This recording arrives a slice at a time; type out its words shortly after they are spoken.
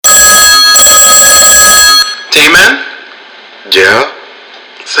Damon? Yeah?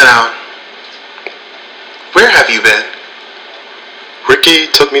 Sit down. Where have you been? Ricky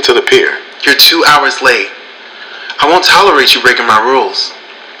took me to the pier. You're 2 hours late. I won't tolerate you breaking my rules.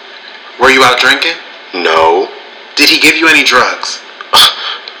 Were you out drinking? No. Did he give you any drugs?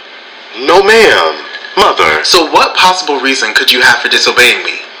 No, ma'am. Mother. So what possible reason could you have for disobeying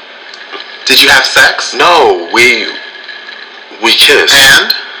me? Did you have sex? No, we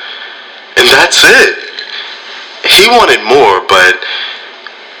kissed. And that's it. He wanted more, but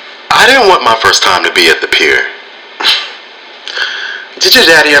I didn't want my first time to be at the pier. Did your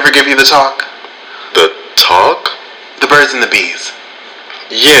daddy ever give you the talk? The talk? The birds and the bees.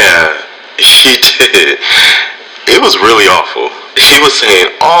 Yeah, he did. It was really awful. He was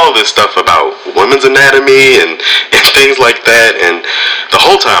saying all this stuff about women's anatomy and things like that, and the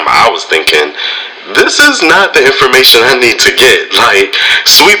whole time I was thinking, this is not the information I need to get. Like,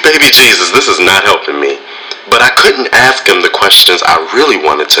 sweet baby Jesus, this is not helping me. But I couldn't ask him the questions I really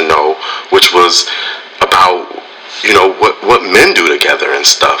wanted to know, which was about, what men do together and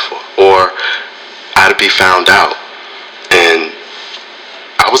stuff, or I'd be found out. And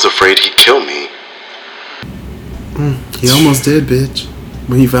I was afraid he'd kill me. He almost did, bitch,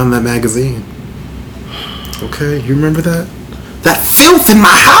 when he found that magazine. Okay, you remember that? That filth in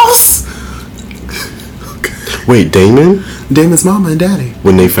my house? Okay. Wait, Damon? Damon's mama and daddy.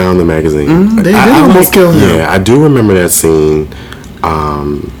 When they found the magazine. They almost killed him. Yeah, I do remember that scene.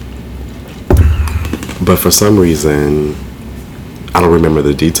 But for some reason, I don't remember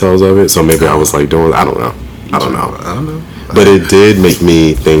the details of it. So maybe I was like doing, I don't know. But it did make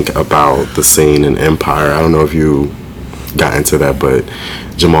me think about the scene in Empire. I don't know if you got into that, but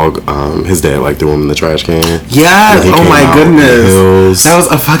Jamal, his dad, threw him in the trash can. Yes. Oh my goodness. That was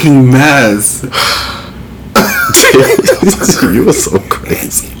a fucking mess. You were so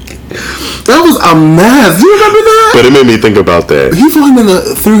crazy. That was a mess. Do you remember that? But it made me think about that. He threw him in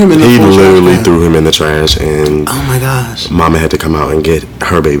the He literally threw him in the trash, and oh my gosh, Mama had to come out and get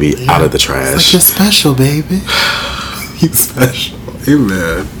her baby out of the trash. It's like, you're special, baby. He's special.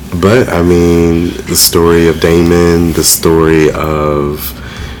 Amen. But I mean, the story of Damon, the story of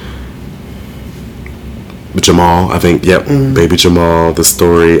Jamal, I think, baby Jamal, the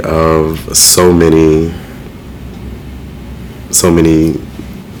story of so many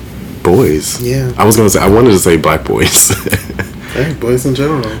boys. Yeah. I wanted to say black boys. Hey, boys in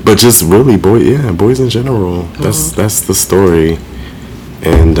general. But just really boys in general. That's the story.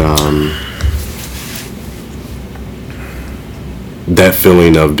 And that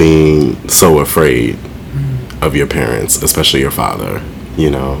feeling of being so afraid of your parents, especially your father,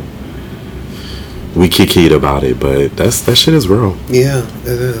 We kikied about it, but that shit is real. Yeah,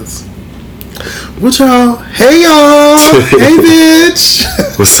 it is. What y'all? Hey y'all! Hey bitch!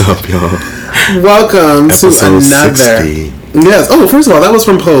 What's up, y'all? Welcome to another 60. Yes. Oh, first of all, that was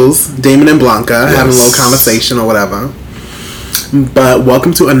from Pose, Damon and Blanca, having a little conversation or whatever. But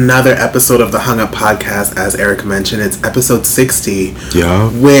welcome to another episode of the Hung Up Podcast. As Eric mentioned, it's episode 60.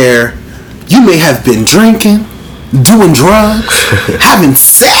 Yeah. Where you may have been drinking, doing drugs, having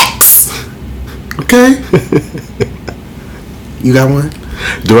sex. Okay? You got one?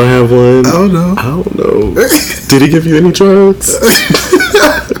 Do I have one? Oh no. I don't know. Did he give you any drugs?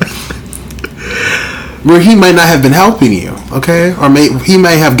 Where he might not have been helping you, okay? Or he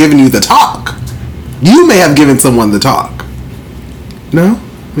may have given you the talk. You may have given someone the talk. No?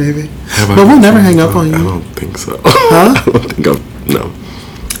 Maybe. But we'll never hang up on you. I don't think so. Huh? I don't think no.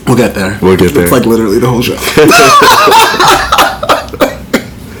 We'll get there. It's like literally the whole show.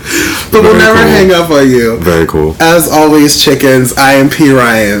 But we'll never hang up on you. Very cool. As always, chickens, I am P.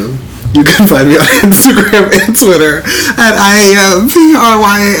 Ryan. You can find me on Instagram and Twitter at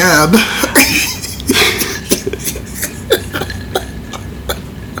IAMPRYAN.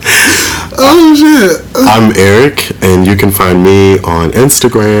 Oh shit. I'm Eric, and you can find me on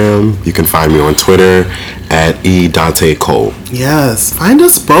Instagram. You can find me on Twitter at eDanteCole. Yes, find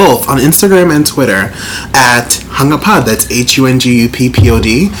us both on Instagram and Twitter at HungUpPod. That's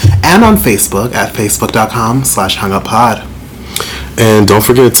HUNGUPPOD, and on Facebook at facebook.com/HungUpPod. And don't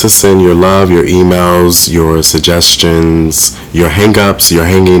forget to send your love, your emails, your suggestions, your hang-ups, your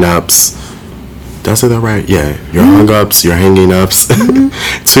hanging-ups. Did I say that right? Yeah. Your hung-ups, your hanging-ups to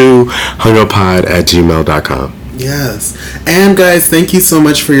hunguppod@gmail.com. Yes. And guys, thank you so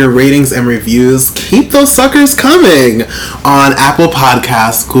much for your ratings and reviews. Keep those suckers coming on Apple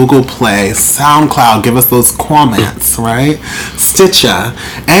Podcasts, Google Play, SoundCloud. Give us those comments, right? Stitcher.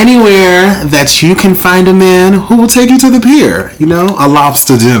 Anywhere that you can find a man who will take you to the pier. A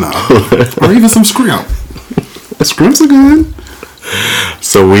lobster dinner. Or even some shrimp. Shrimps are good.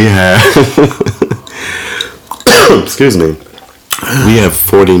 So we have excuse me, we have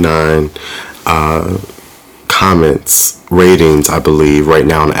 49 comments, ratings, I believe, right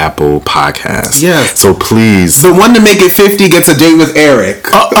now on Apple Podcasts. Yes. So please. The one to make it 50 gets a date with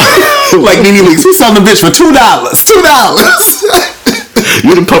Eric. Like Nene Leakes. We selling the bitch for $2.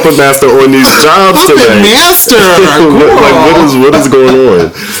 You the puppet master on these jobs Puppet today. Master. Like, what is going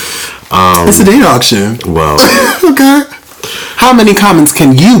on? It's a date auction. Well. Okay. How many comments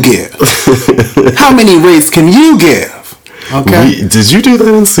can you give? How many rates can you give? Okay. Did you do that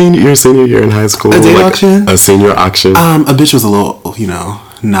in your senior year in high school? A date auction? A senior auction? A bitch was a little,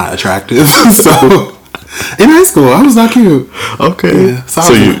 not attractive. So, in high school, I was not cute. Okay. Yeah. So I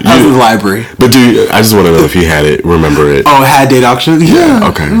was in the library. But I just want to know if you had it, remember it. Oh, it had date auction? Yeah.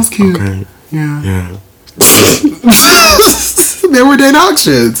 Okay. It was cute. Okay. Yeah. There were date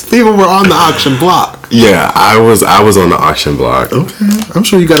auctions. People were on the auction block. Yeah, I was on the auction block. Okay. I'm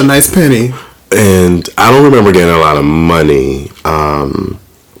sure you got a nice penny. And I don't remember getting a lot of money. And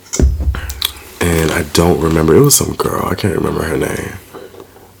I don't remember. It was some girl. I can't remember her name.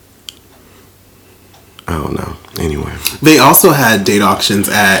 I don't know. Anyway. They also had date auctions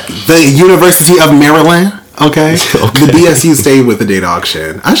at the University of Maryland. Okay. The BSU stayed with the date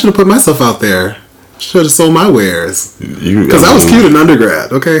auction. I should have put myself out there. Should have sold my wares. Because I was cute in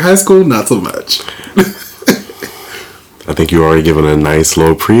undergrad. Okay. High school, not so much. I think you already given a nice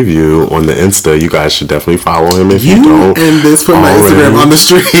little preview on the Insta. You guys should definitely follow him if you don't. And this put my Instagram on the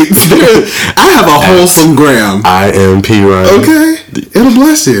streets. I have a wholesome gram. IMP Ryan. Okay. It'll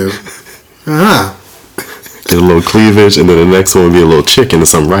bless you. Get a little cleavage, and then the next one will be a little chicken and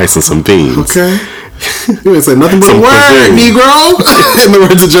some rice and some beans. Okay. You ain't say nothing but a word, Negro. In the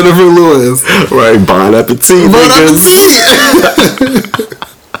words of Jennifer Lewis. Right, bon appetit. Bon appetit.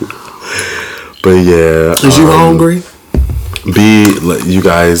 But yeah. Is you hungry? You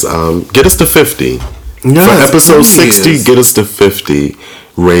guys get us to 50. Yes, for episode 60, get us to 50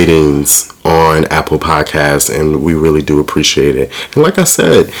 ratings on Apple Podcasts, and we really do appreciate it. And like I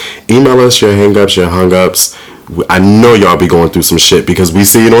said, email us your hang-ups, your hung-ups. I know y'all be going through some shit because we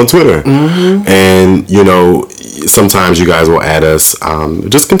see it on Twitter. Mm-hmm. And, sometimes you guys will add us.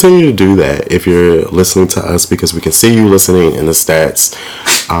 Just continue to do that if you're listening to us, because we can see you listening in the stats.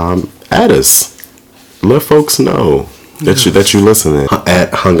 Add us. Let folks know that you listening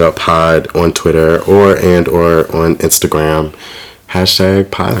at Hung Up Pod on Twitter or on Instagram.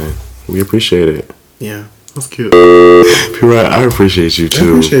 #pod. We appreciate it. Yeah, that's cute. Right, I appreciate you too. I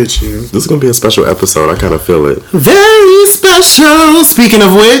appreciate you. This is gonna be a special episode. I kind of feel it. Very special. Speaking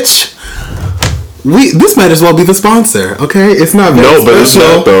of which, this might as well be the sponsor. Okay, it's not very special, but it's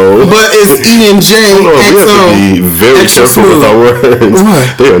not though. But it's E&J. We have to be very careful with our words.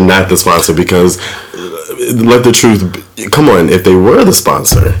 What? They are not the sponsor, because let the truth come on. If they were the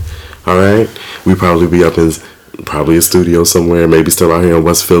sponsor, all right, we'd probably be up in a studio somewhere, maybe still out here in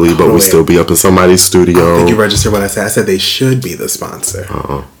West Philly, but we'd still be up in somebody's studio. I think you registered what I said. I said they should be the sponsor.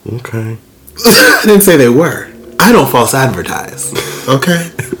 Oh, okay. I didn't say they were. I don't false advertise. Okay.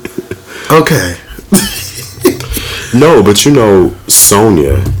 Okay. No, but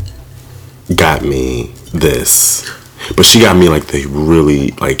Sonia got me this. But she got me the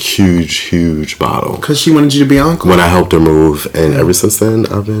really huge bottle. Because she wanted you to be uncle. When I helped her move. And ever since then,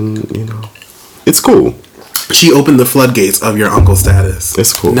 I've been, it's cool. She opened the floodgates of your uncle status.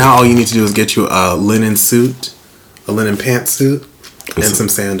 It's cool. Now all you need to do is get you a linen suit, a linen pantsuit, and some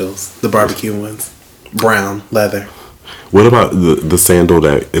sandals. The barbecue ones. Brown, leather. What about the sandal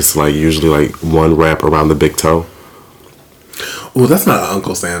that is usually one wrap around the big toe? Oh, that's not an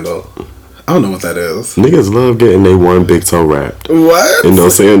uncle sandal. I don't know what that is. Niggas love getting their one big toe wrapped. What? In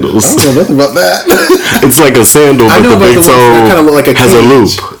those sandals. I don't know nothing about that. It's like a sandal, but the big toe kind of look like a has a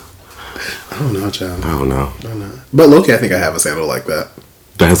loop. I don't know, John. I don't know. But low-key, I think I have a sandal like that.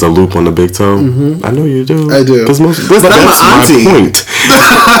 That has a loop on the big toe? Mm-hmm. I know you do. I do. But I'm an auntie. My point.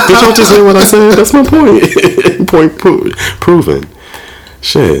 Did y'all just hear what I said? That's my point. Point proven.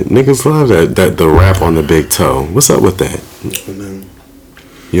 Shit, niggas love that the wrap on the big toe. What's up with that? I don't know.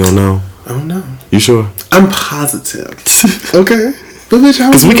 You don't know? I don't know. You sure? I'm positive. Okay.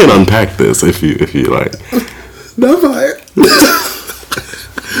 Because we can unpack this if you like. No, fine.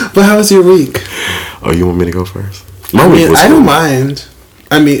 But how was your week? Oh, you want me to go first? I don't mind.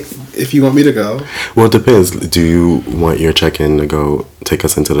 If you want me to go. Well, it depends. Do you want your check-in to go take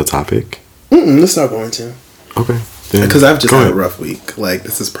us into the topic? It's not going to. Okay. Because I've just had a rough week.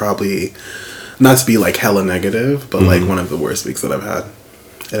 This is probably, not to be hella negative, but one of the worst weeks that I've had.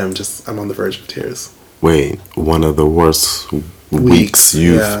 And I'm on the verge of tears. Wait, one of the worst weeks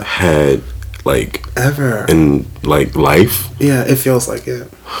you've had, ever. In, life? Yeah, it feels like it.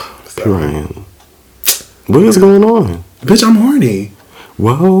 So. Ryan. What is going on? Bitch, I'm horny.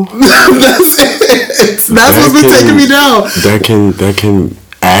 Well, That's it. That's what's been taking me down. That can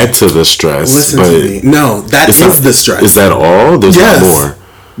add to the stress. Listen but to me. No, that is the stress. Is that all? There's not more.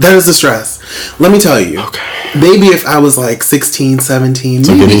 That is the stress. Let me tell you. Okay. Maybe if I was like 16, 17,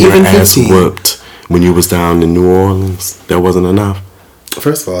 So maybe getting even your ass 15. whooped when you was down in New Orleans, that wasn't enough?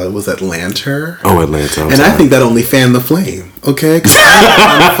 First of all, it was Atlanta. Oh, Atlanta. And I think that only fanned the flame, okay? Because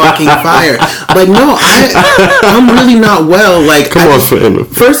I'm on fucking fire. Like, no, I'm really not well. Like, Come on, fam.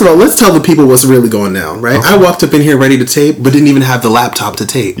 First of all, let's tell the people what's really going down, right? Okay. I walked up in here ready to tape, but didn't even have the laptop to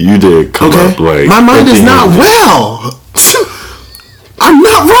tape. You did come up like... My mind is not well. I'm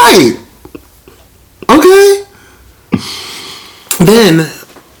not right. Okay? Then,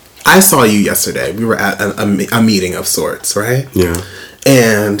 I saw you yesterday. We were at a meeting of sorts, right? Yeah.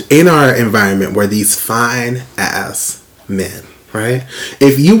 And in our environment were these fine ass men, right?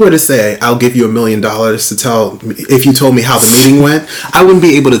 If you were to say, I'll give you $1 million to tell, if you told me how the meeting went, I wouldn't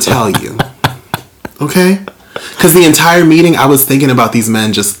be able to tell you. Okay? Because the entire meeting, I was thinking about these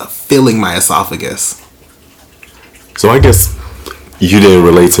men just filling my esophagus. So I guess you didn't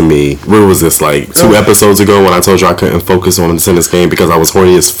relate to me. Where was this, like 2 episodes ago when I told you I couldn't focus on the tennis game because I was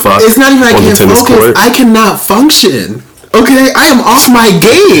horny as fuck? It's not even I can't focus. Court? I cannot function. Okay? I am off my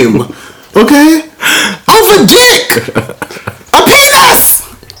game. Okay? Off a dick. A penis.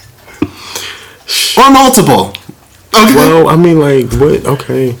 Or multiple. Okay? Well, I mean, like, what?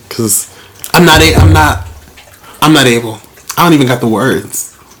 Okay. Because I'm not able. I don't even got the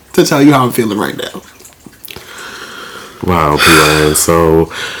words to tell you how I'm feeling right now. Wow, P-Line. So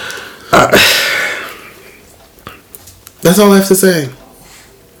that's all I have to say.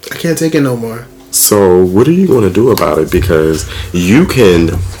 I can't take it no more. So what are you going to do about it? Because you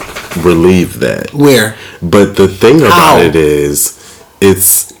can relieve that. Where? But the thing about it is,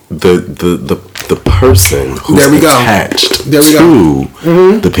 it's the person who's attached to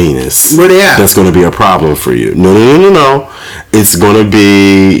the penis. Where they at? That's going to be a problem for you. No. It's going to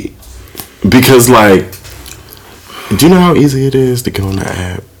be because, like, do you know how easy it is to get on the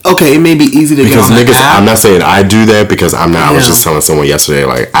app? Okay, it may be easy to get on the app. I'm not saying I do that because I'm not. Yeah. I was just telling someone yesterday,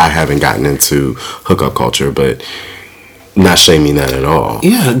 like, I haven't gotten into hookup culture, but not shaming that at all.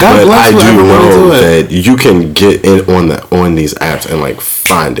 Yeah, God bless I do know that you can get in on these apps and, like,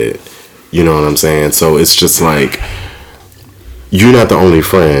 find it. You know what I'm saying? So it's just like, you're not the only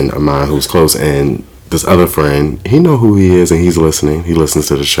friend of mine who's close, and this other friend, he know who he is and he's listening. He listens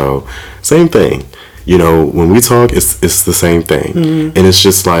to the show. Same thing. You know, when we talk, it's the same thing. Mm-hmm. And it's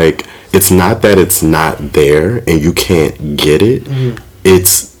just like, it's not that it's not there and you can't get it. Mm-hmm.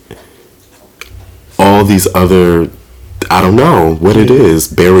 It's all these other, I don't know what it is,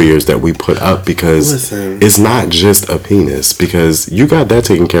 barriers that we put up because it's not just a penis. Because you got that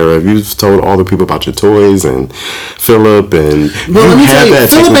taken care of. You've told all the people about your toys and Philip and well, you have that.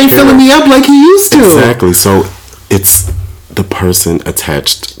 Philip ain't filling me up like he used to. Exactly. So it's the person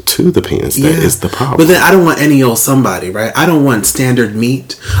attached to the penis that is the problem. But then I don't want any old somebody, right? I don't want standard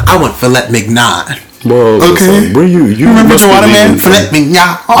meat. I want filet mignon. Well, okay. Listen, where you remember Joanna Man? Filet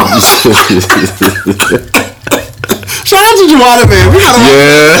mignon. Shout out to Joanna Man. We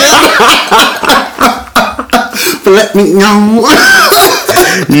filet mignon.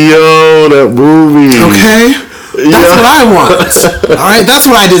 Yo, that movie. Okay, that's what I want. All right, that's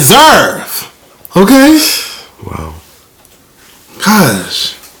what I deserve. Okay. Wow.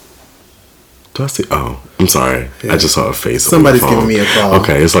 Gosh. Do I see? Oh, I'm sorry. Yeah. I just saw a face. Somebody's giving me a call.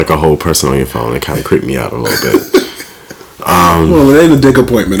 Okay, it's like a whole person on your phone. It kind of creeped me out a little bit. Well, it ain't a dick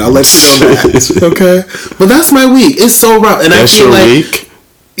appointment. I'll let you know that. Okay, but that's my week. It's so rough, and that's I feel your like week.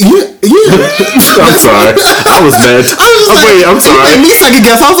 Yeah. I'm sorry. I was mad. I'm sorry. At least I could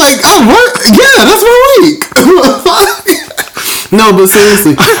guess. I was like, oh, what? Yeah, that's my week. No, but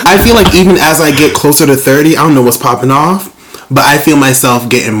seriously, I feel like even as I get closer to 30, I don't know what's popping off, but I feel myself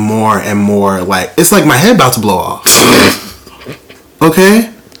getting more and more like, it's like my head about to blow off.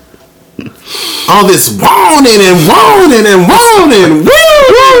 Okay? All this wanting and wanting and wanting.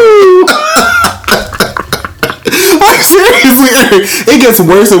 Woo! Like, seriously, it gets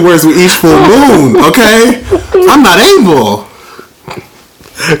worse and worse with each full moon, okay? I'm not able.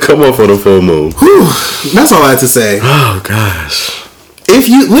 Come on for the full moon. Whew, that's all I had to say. Oh, gosh.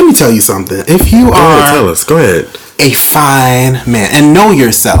 Let me tell you something. If you tell us. Go ahead. A fine man, and know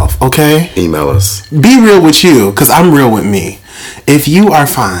yourself, okay? Email us. Be real with you, because I'm real with me. If you are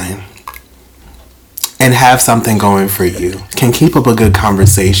fine and have something going for you, can keep up a good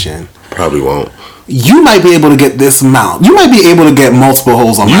conversation. Probably won't. You might be able to get this amount. You might be able to get multiple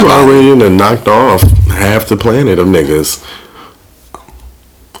holes on my body. You already knocked off half the planet of niggas.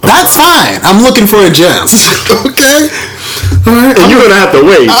 That's fine. I'm looking for a gem. Okay? Alright. And you're gonna have to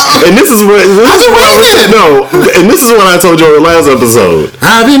wait. And this is what and this is what I told you on the last episode.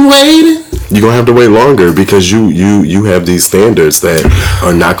 I've been waiting. You're gonna have to wait longer because you have these standards that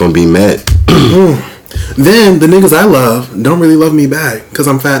are not gonna be met. Then the niggas I love don't really love me back because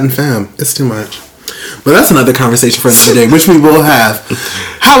I'm fat and femme. It's too much. But that's another conversation for another day, which we will have.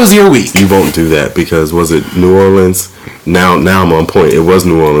 How was your week? You won't do that because was it New Orleans? Now I'm on point. It was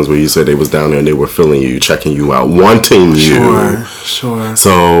New Orleans where you said they was down there and they were feeling you, checking you out, wanting you. Sure.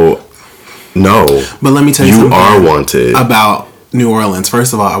 So, no. But let me tell you something. You are wanted. About New Orleans.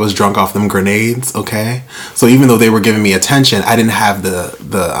 First of all, I was drunk off them grenades, okay? So even though they were giving me attention, I didn't have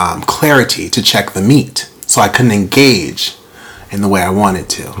the clarity to check the meat. So I couldn't engage in the way I wanted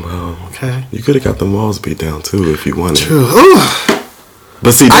to. Well, okay. You could have got the walls beat down too if you wanted. True.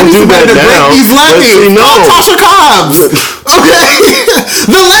 But see, don't do that now. These legs. No. Tasha Cobbs. Okay.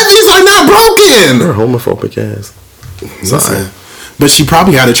 The ledges are not broken. They're homophobic ass. Listen. But she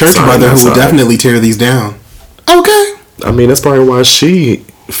probably had a church brother who would definitely tear these down. Okay. I mean, that's probably why she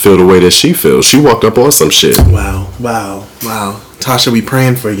feel the way that she feels. She walked up on some shit. Wow. Tasha, we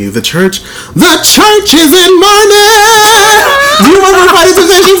praying for you. The church is in mourning. You remember Friday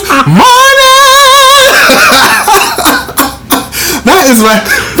Temptations? Mourning. That is why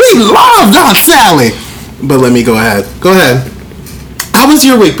we love John Sally. But let me go ahead. Go ahead. How was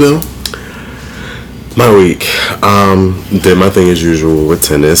your week, Boo? My week. Did my thing as usual with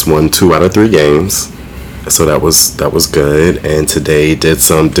tennis. Won 2 out of 3 games. So that was good. And today did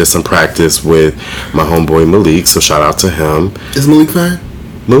some practice with my homeboy Malik. So shout out to him. Is Malik fine?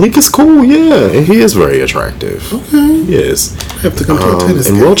 Malik is cool, yeah, and he is very attractive. Okay. He is. I have to come to a tennis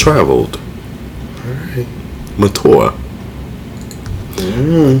and game. well traveled. All right. Mature.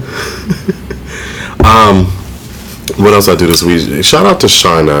 What else I do this week? Shout out to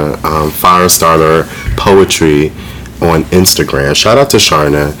Sharna, Firestarter Poetry on Instagram. Shout out to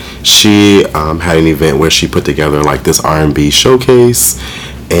Sharna. She had an event where she put together like this R&B showcase,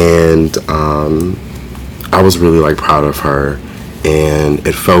 and I was really like proud of her, and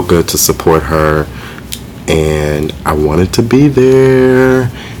it felt good to support her, and I wanted to be there,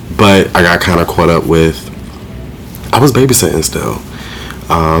 but I got kind of caught up with, I was babysitting still.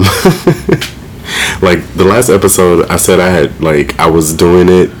 Like the last episode I said I was doing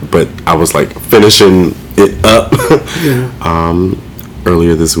it, but I was like finishing it up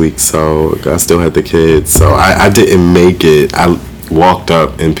earlier this week, so I still had the kids, so I didn't make it. I walked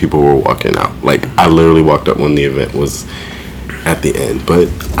up and people were walking out. Like I literally walked up when the event was at the end, but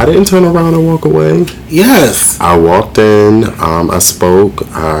I didn't turn around and walk away. Yes, I walked in, I spoke,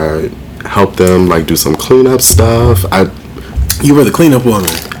 I helped them like do some cleanup stuff. You were the cleanup woman.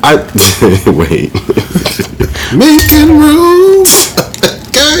 Wait. Making room.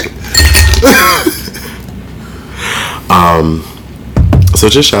 Okay. So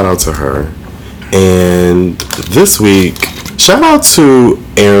just shout out to her. And this week, shout out to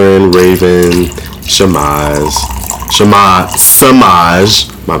Aaron, Raven, Samaj.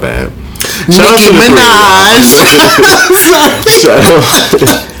 My bad. Shout out to the Minaj.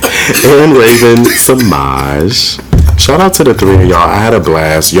 Aaron, Raven, Samaj. Shout out to the 3 of y'all. I had a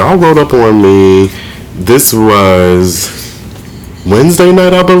blast. Y'all wrote up on me. This was Wednesday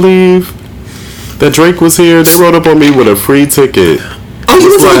night, I believe, that Drake was here. They wrote up on me with a free ticket. Oh, you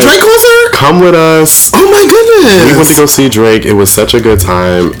went to the Drake concert? Come with us. Oh my goodness. We went to go see Drake. It was such a good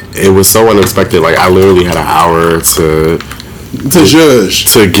time. It was so unexpected. Like I literally had an hour to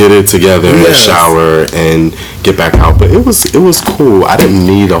get it together, and shower, and get back out. But it was cool. I didn't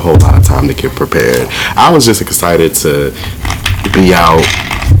need a whole lot of time to get prepared. I was just excited to be out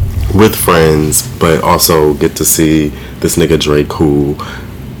with friends, but also get to see this nigga Drake, who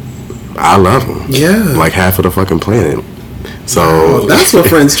I love him. Yeah, like half of the fucking planet. So that's what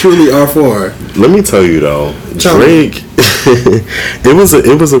friends truly are for. Let me tell you though, Drake. it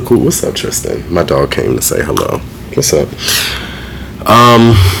was a cool. What's up, Tristan? My dog came to say hello. What's up?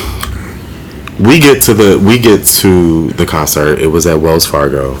 We get to the concert. It was at Wells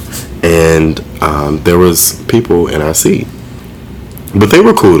Fargo, and there was people in our seat, but they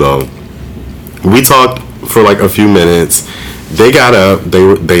were cool though. We talked for like a few minutes. They got up.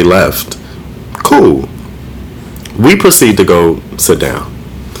 They left. Cool. We proceed to go sit down.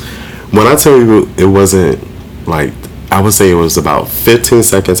 When I tell you, it wasn't like, I would say it was about 15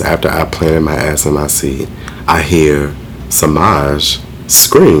 seconds after I planted my ass in my seat, I hear Samaj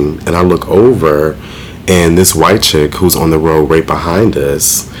scream, and I look over, and this white chick who's on the road right behind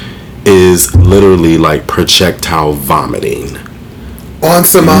us is literally like projectile vomiting on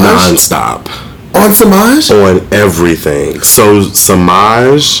Samaj nonstop. On Samaj? On everything. So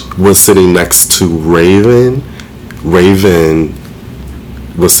Samaj was sitting next to Raven. Raven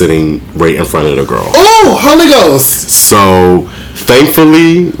was sitting right in front of the girl. Oh, Holy Ghost! So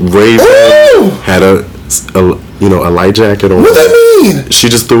thankfully, Raven had a light jacket on. What does that mean? She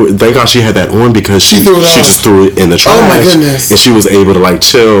just threw it. Thank God she had that on because she just threw it in the trash. Oh my goodness! And she was able to like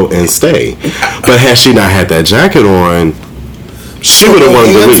chill and stay. But had she not had that jacket on, she would have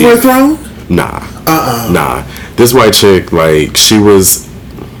wanted to leave. Were thrown? Nah. Nah. This white chick, like, she was.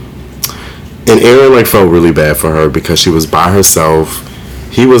 And Aaron like felt really bad for her because she was by herself.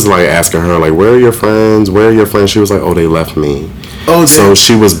 He was like asking her like, "Where are your friends? Where are your friends?" She was like, "Oh, they left me." Oh, so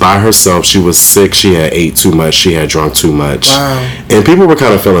she was by herself. She was sick. She had ate too much. She had drunk too much. Wow. And people were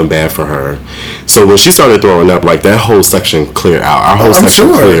kind of feeling bad for her. So when she started throwing up, like that whole section cleared out. Our whole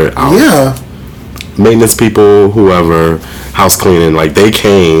section cleared out. Yeah. Maintenance people, whoever, house cleaning, like they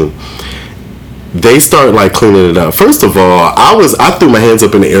came. They start like cleaning it up. First of all, I threw my hands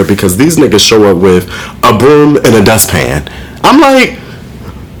up in the air because these niggas show up with a broom and a dustpan. I'm like,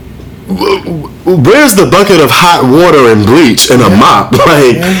 where's the bucket of hot water and bleach and a mop?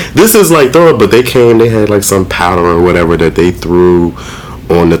 Like, this is like throw up. But they came, they had like some powder or whatever that they threw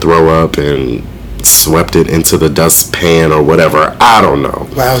on the throw up and swept it into the dustpan or whatever. I don't know.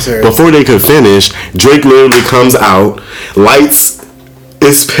 Wowzer. Before they could finish, Drake literally comes out, lights,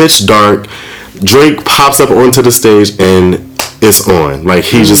 it's pitch dark. Drake pops up onto the stage and it's on. Like,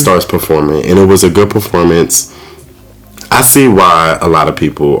 he just starts performing. And it was a good performance. I see why a lot of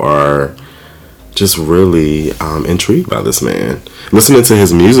people are just really intrigued by this man. Listening to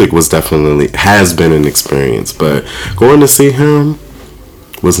his music has been an experience. But going to see him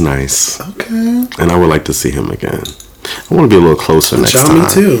was nice. Okay. And I would like to see him again. I want to be a little closer next time. Me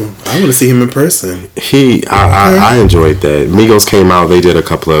too. I want to see him in person. I enjoyed that. Migos came out. They did a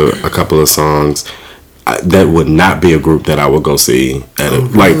couple of songs. That would not be a group that I would go see. Really?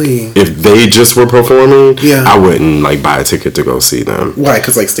 Like, if they just were performing, yeah, I wouldn't like buy a ticket to go see them. Why?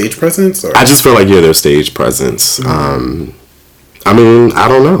 Because like stage presence? Or? I just feel like their stage presence. Mm-hmm. I mean, I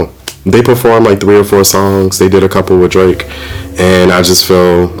don't know. They performed like 3 or 4 songs. They did a couple with Drake, and I just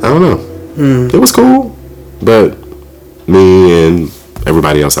feel I don't know. It was cool, but me and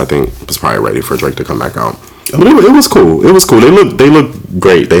everybody else, I think, was probably ready for Drake to come back out. But it was cool. It was cool. They looked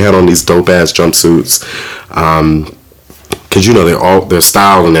great. They had on these dope ass jumpsuits. Cause their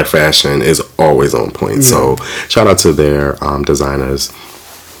style and their fashion is always on point. Yeah. So shout out to their designers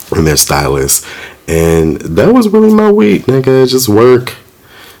and their stylists. And that was really my week, nigga. Just work.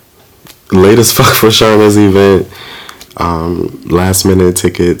 Late as fuck for Sharma's event. Last minute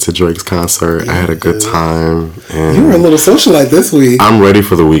ticket to Drake's concert. I had a good time. And you were a little socialite this week. I'm ready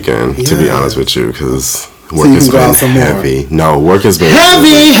for the weekend, to be honest with you, because work has been heavy. No, work has been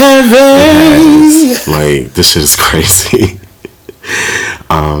heavy. Like, this shit is crazy.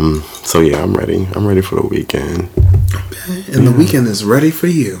 So yeah, I'm ready. I'm ready for the weekend. Okay. And the weekend is ready for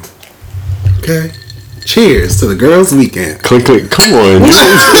you. Okay. Cheers to the girls' weekend. Click, click. Come on. You're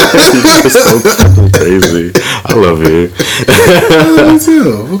so fucking crazy. I love you. I love you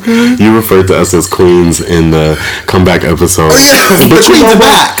too. Okay. You referred to us as queens in the comeback episode. Oh, yes. But the queens are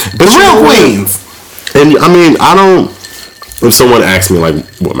back. The real queens. And I mean, I don't. If someone asks me like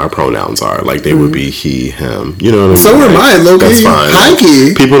what my pronouns are, like they would be he, him. You know what I mean? So are mine, Loki. That's fine.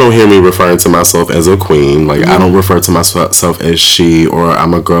 Like, people don't hear me referring to myself as a queen. Like I don't refer to myself as she or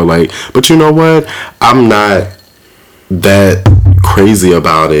I'm a girl. Like, but you know what? I'm not that crazy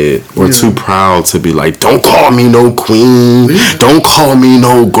about it or too proud to be like, don't call me no queen. Don't call me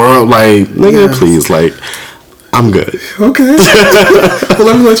no girl. Like, nigga, please, like. I'm good. Okay. Well,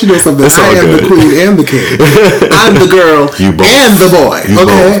 let me let you know something. I am the queen and the king. I'm the girl and the boy.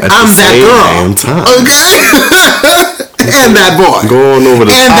 Okay. I'm that girl. Time. Okay. And that boy. Going over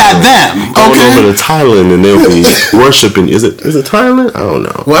to and Thailand. That them. Going over to Thailand and they'll be worshiping. Is it Thailand? I don't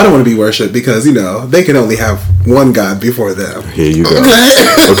know. Well, I don't want to be worshipped because, they can only have one God before them. Here you go.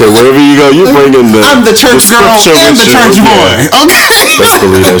 Okay, wherever you go, you bring in the I'm the church girl and the church boy. Okay. Let's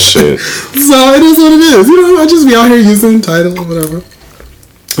believe that shit. So it is what it is. I just be out here using title or whatever.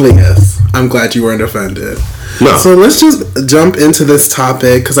 But yes, I'm glad you weren't offended. No. So let's just jump into this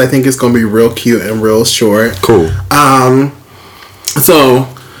topic because I think it's going to be real cute and real short. Cool. So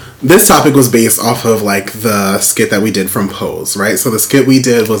this topic was based off of like the skit that we did from Pose, right? So the skit we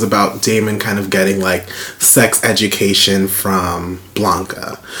did was about Damon kind of getting like sex education from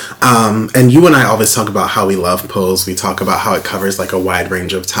Blanca. And you and I always talk about how we love Pose. We talk about how it covers like a wide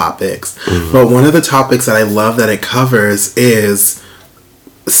range of topics. Mm-hmm. But one of the topics that I love that it covers is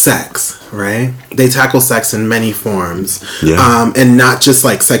sex, right? They tackle sex in many forms. Yeah. And not just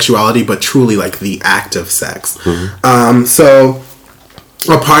like sexuality, but truly like the act of sex. So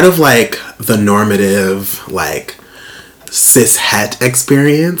a part of like the normative, like cis het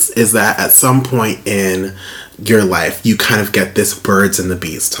experience is that at some point in your life, you kind of get this birds and the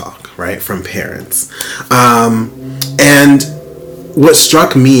bees talk, right? From parents. And what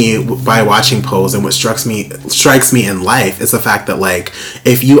struck me by watching Pose and what strikes me in life is the fact that like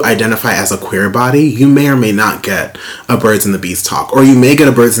if you identify as a queer body, you may or may not get a birds and the bees talk, or you may get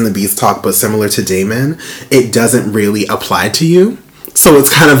a birds and the bees talk, but similar to Damon, it doesn't really apply to you. So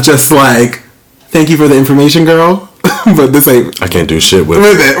it's kind of just like, thank you for the information, girl, but this ain't I can't do shit with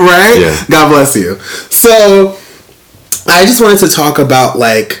it, right? Yeah. God bless you. So I just wanted to talk about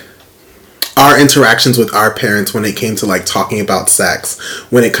like our interactions with our parents when it came to like talking about sex,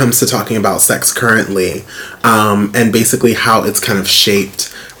 when it comes to talking about sex currently, and basically how it's kind of shaped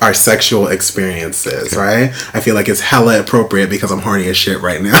our sexual experiences, right? I feel like it's hella appropriate because I'm horny as shit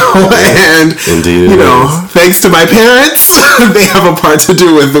right now. And, Indeed, you know, thanks to my parents, they have a part to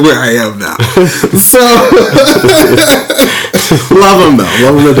do with where I am now. So, love them though.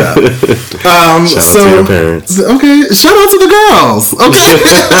 Love them to death. Shout out to your parents. Okay, shout out to the girls. Okay.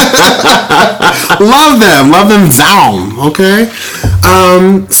 Love them down. Okay.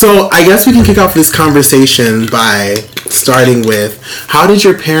 So I guess we can kick off this conversation by starting with, how did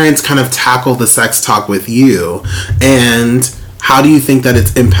your parents kind of tackle the sex talk with you, and how do you think that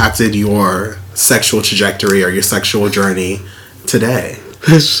it's impacted your sexual trajectory or your sexual journey today?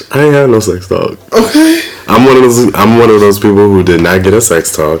 Bitch, I ain't had no sex talk. Okay. I'm one of those people who did not get a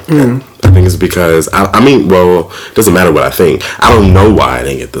sex talk. I think it's because I mean, well, it doesn't matter what I think. I don't know why I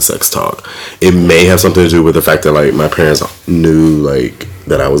didn't get the sex talk. It may have something to do with the fact that like my parents knew like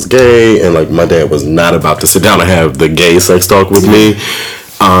that I was gay, and like my dad was not about to sit down and have the gay sex talk with me.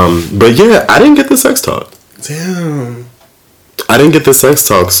 But yeah, I didn't get the sex talk. Damn. I didn't get the sex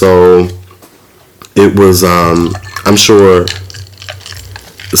talk, so it was I'm sure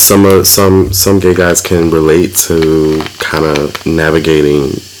some gay guys can relate to kind of navigating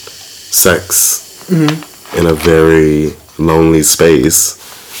sex in a very lonely space.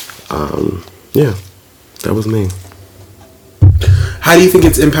 Yeah, that was me. How do you think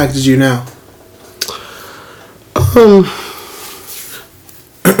it's impacted you now?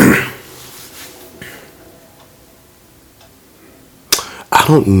 I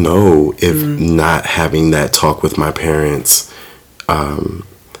don't know if not having that talk with my parents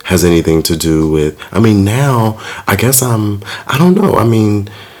has anything to do with, I mean, now I guess I don't know. I mean,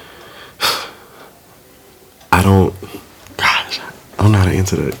 I don't know how to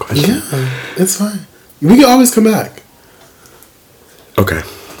answer that question. Yeah, it's fine. We can always come back. Okay.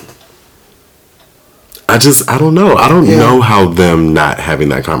 I don't know. I don't know how them not having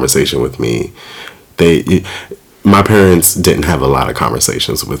that conversation with me, my parents didn't have a lot of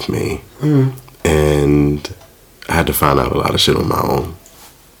conversations with me. And I had to find out a lot of shit on my own.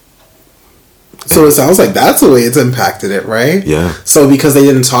 So it sounds like that's the way it's impacted it, right? Yeah. So because they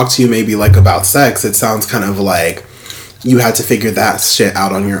didn't talk to you maybe like about sex, it sounds kind of like you had to figure that shit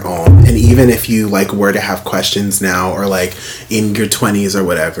out on your own. And even if you like were to have questions now or like in your 20s or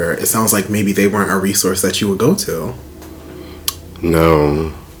whatever, it sounds like maybe they weren't a resource that you would go to.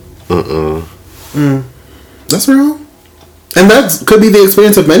 No. That's real. And that could be the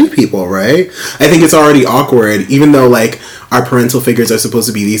experience of many people, right? I think it's already awkward, even though like our parental figures are supposed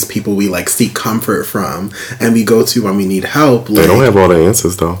to be these people we like seek comfort from and we go to when we need help. They don't have all the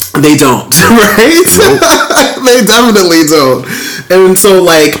answers though. They don't, right? Nope. They definitely don't. And so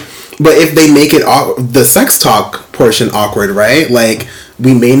like, but if they make it the sex talk portion awkward, right? Like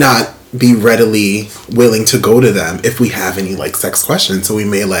we may not be readily willing to go to them if we have any like sex questions, so we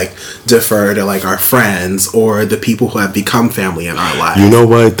may like defer to like our friends or the people who have become family in our lives. You know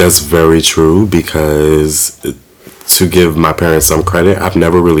what? That's very true, because to give my parents some credit, I've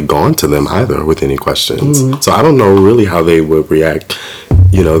never really gone to them either with any questions. So I don't know really how they would react.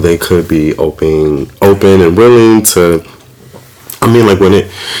 You know, they could be open and willing to, I mean, like when it,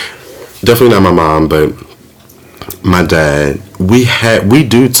 definitely not my mom, but my dad, we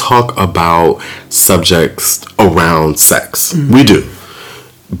do talk about subjects around sex. We do.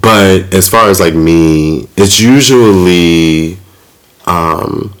 But as far as like me, it's usually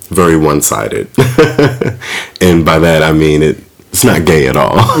very one-sided. And by that I mean it's not gay at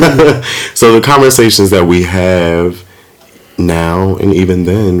all. So the conversations that we have now and even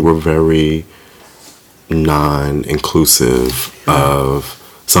then were very non-inclusive of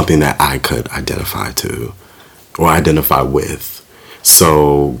something that I could identify to or identify with.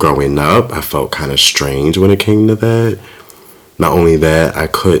 So growing up, I felt kind of strange when it came to that. not only that, I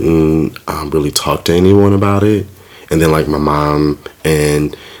couldn't really talk to anyone about it. And then like my mom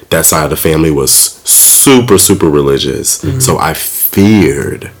and that side of the family was super, super religious. So I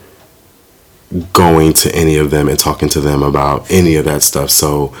feared going to any of them and talking to them about any of that stuff.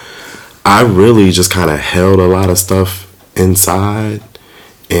 So I really just kind of held a lot of stuff inside,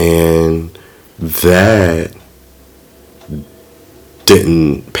 and that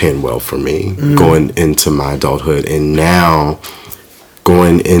didn't pan well for me going into my adulthood. And now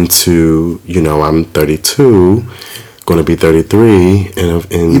going into, I'm 32, going to be 33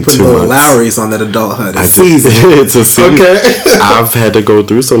 in you put 2 little months. Lowry's on that adulthood. It's a season. Okay. I've had to go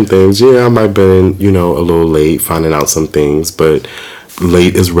through some things. Yeah, I might have been, a little late finding out some things, but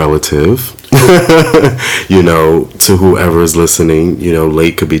late is relative. To whoever is listening,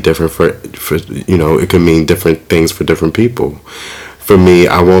 late could be different for it could mean different things for different people. For me,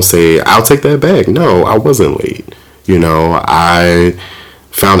 I won't say I'll take that back. No, I wasn't late. I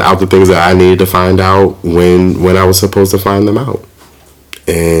found out the things that I needed to find out when I was supposed to find them out.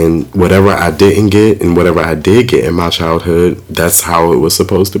 And whatever I didn't get and whatever I did get in my childhood, that's how it was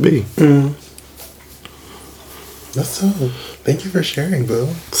supposed to be. That's so. Thank you for sharing,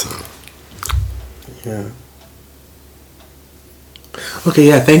 Boo. So. Yeah. Okay,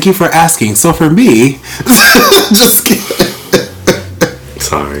 yeah, thank you for asking. So for me, just kidding.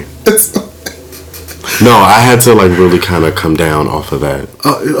 Sorry. No, I had to really kind of come down off of that.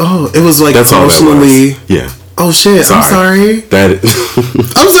 Oh, it was That's emotionally. all that was. Yeah. Oh shit! Sorry. I'm sorry. That.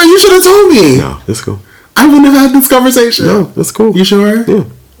 I'm sorry. You should have told me. No, it's cool. I wouldn't have had this conversation. No, that's cool. You sure? Yeah.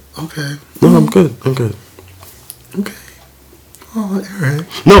 Okay. No, I'm good. Okay. Oh, alright.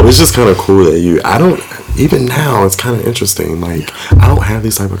 No, it's just kind of cool that I don't, even now, it's kind of interesting. I don't have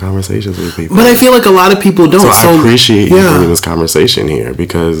these type of conversations with people. But I feel like a lot of people don't. So I appreciate you bringing this conversation here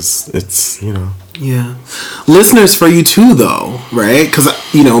because it's, Yeah. Listeners, for you too, though, right? Because,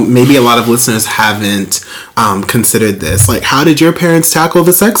 maybe a lot of listeners haven't considered this. How did your parents tackle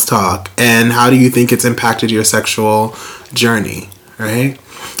the sex talk? And how do you think it's impacted your sexual journey, right?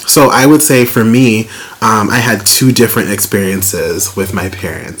 So I would say for me, I had 2 different experiences with my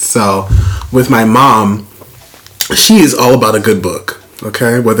parents. So with my mom, she is all about a good book,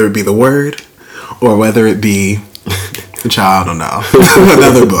 okay? Whether it be The Word or whether it be, child, I don't know,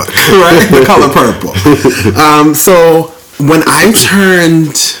 another book, right? The Color Purple. So when I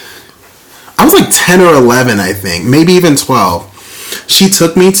was 10 or 11, I think, maybe even 12. She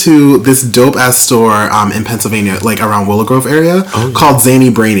took me to this dope ass store in Pennsylvania, around Willow Grove area, called Zany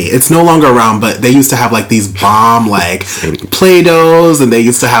Brainy. It's no longer around, but they used to have these bomb Play-Dohs, and they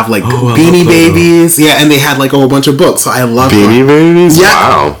used to have Beanie Babies. Yeah, and they had a whole bunch of books. So I love Beanie Babies. Yeah.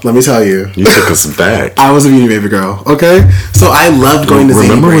 Wow. Let me tell you, you took us back. I was a Beanie Baby girl. Okay, so I loved going to Zany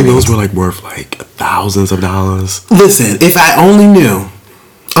Brainy. Remember when those were worth thousands of dollars? Listen, if I only knew.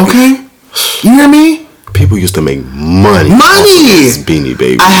 Okay, you hear me? People used to make money. Beanie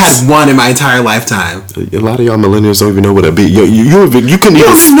Babies. I had one in my entire lifetime. A lot of y'all millennials don't even know what a Beanie. You couldn't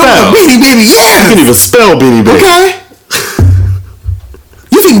even spell Beanie Baby. Yeah. You couldn't even spell Beanie Baby. Okay.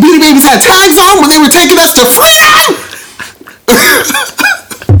 You think Beanie Babies had tags on when they were taking us to freedom?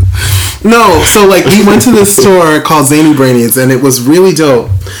 No. So we went to this store called Zany Brainies, and it was really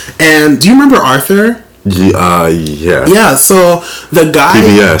dope. And do you remember Arthur? Yeah. Yeah, so the guy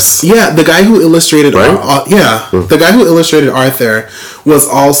PBS. Yeah, the guy who illustrated right? The guy who illustrated Arthur was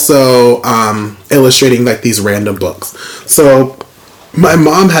also illustrating these random books. So my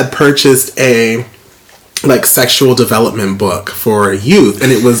mom had purchased a sexual development book for youth,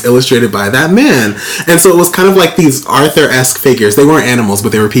 and it was illustrated by that man. And so it was kind of these Arthur-esque figures. They weren't animals,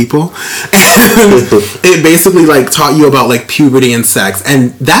 but they were people. And it basically taught you about puberty and sex,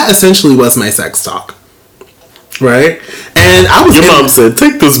 and that essentially was my sex talk. Right? And I was... Your mom said,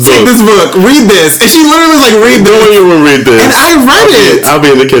 take this book. Read this. And she literally was read this. Don't even read this. And I read it. I'll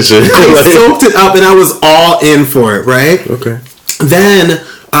be in the kitchen. I soaked it up, and I was all in for it, right? Okay. Then...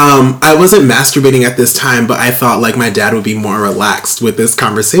 I wasn't masturbating at this time, but I thought my dad would be more relaxed with this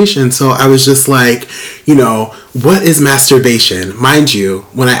conversation. So I was just what is masturbation? Mind you,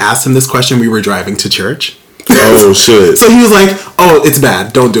 when I asked him this question, we were driving to church. Oh, shit. So he was like, oh, it's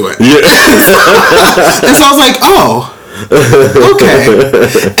bad. Don't do it. Yeah. And so I was like, oh, okay.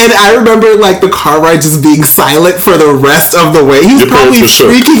 And I remember the car ride just being silent for the rest of the way. He was probably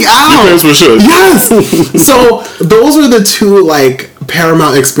freaking out. Your parents were shook. Yes. So those were the 2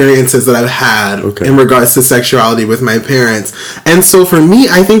 paramount experiences that I've had in regards to sexuality with my parents. And so for me,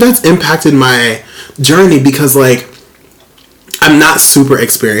 I think that's impacted my journey because I'm not super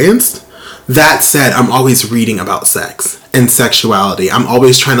experienced. That said, I'm always reading about sex and sexuality. I'm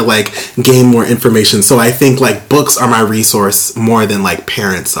always trying to like gain more information. So I think like books are my resource more than like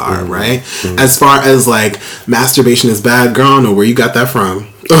parents are, right? As far as like masturbation is bad, girl, I don't know where you got that from.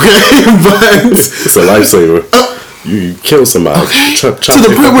 Okay, but It's a lifesaver. You kill somebody. okay. Chop To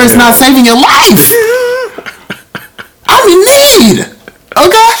the point where it's not saving your life. I'm in need.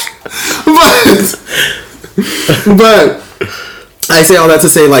 Okay, but I say all that to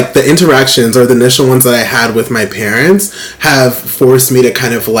say, like, the interactions or the initial ones that I had with my parents have forced me to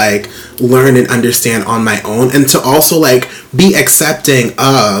kind of, like, learn and understand on my own, and to also, like, be accepting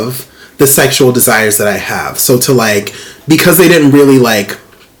of the sexual desires that I have. So to, like, because they didn't really, like,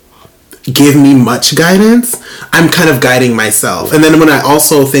 give me much guidance, I'm kind of guiding myself. And then when I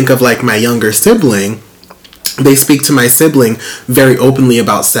also think of, like, my younger sibling, they speak to my sibling very openly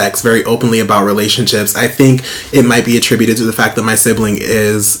about sex, very openly about relationships. I think it might be attributed to the fact that my sibling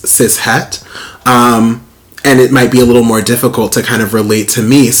is cis-het. And it might be a little more difficult to kind of relate to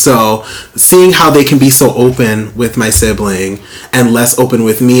me. So seeing how they can be so open with my sibling and less open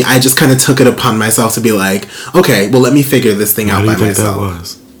with me, I just kind of took it upon myself to be like, okay, well, let me figure this thing out by myself. Why do you think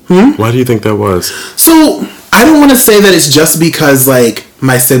that was? Why do you think that was? So I don't want to say that it's just because like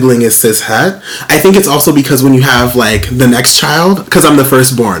my sibling is cis-het. I think it's also because when you have like the next child, because I'm the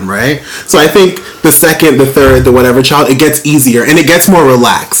firstborn, right? So I think the second, the third, the whatever child, it gets easier and it gets more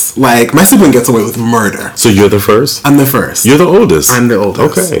relaxed. Like my sibling gets away with murder. So you're the first? I'm the first. You're the oldest? I'm the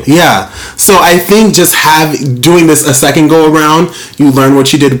oldest. Okay. Yeah. So I think just doing this a second go around, you learn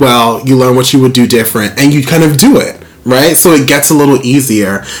what you did well, you learn what you would do different, and you kind of do it, right? So it gets a little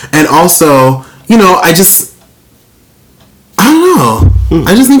easier. And also, you know, I don't know.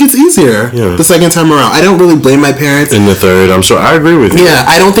 I just think it's easier the second time around. I don't really blame my parents. In the third, I'm sure. I agree with you. Yeah,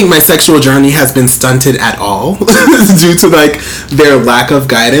 I don't think my sexual journey has been stunted at all due to like their lack of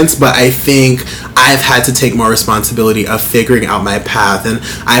guidance, but I think I've had to take more responsibility of figuring out my path, and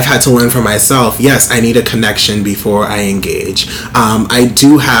I've had to learn for myself, yes, I need a connection before I engage. I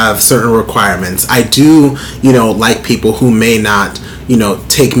do have certain requirements. I do, you know, like people who may not, you know,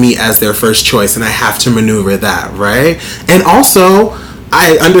 take me as their first choice, and I have to maneuver that, right? And also,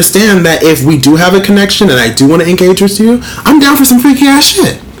 I understand that if we do have a connection and I do want to engage with you, I'm down for some freaky ass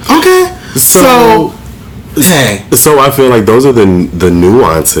shit. Okay? So hey. So I feel like those are the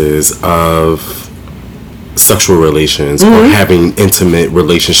nuances of sexual relations or having intimate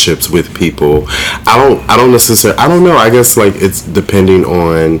relationships with people. I don't necessarily, I don't know, I guess like it's depending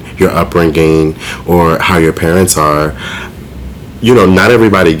on your upbringing or how your parents are. You know, not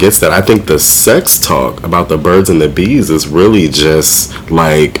everybody gets that. I think the sex talk about the birds and the bees is really just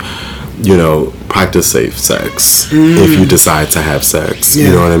like, you know, practice safe sex if you decide to have sex.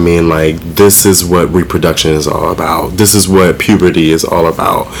 You know what I mean? Like, this is what reproduction is all about. This is what puberty is all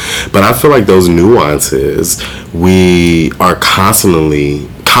about. But I feel like those nuances, we are constantly,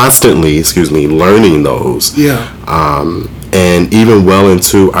 learning those. Yeah. And even well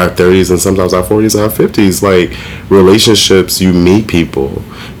into our 30s and sometimes our 40s and our 50s, like, relationships, you meet people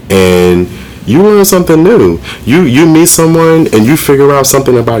and you learn something new. You meet someone and you figure out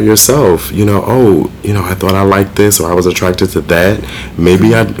something about yourself. You know, oh, you know, I thought I liked this or I was attracted to that.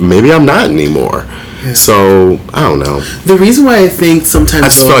 Maybe I'm not anymore. Yeah. So I don't know. The reason why I think sometimes I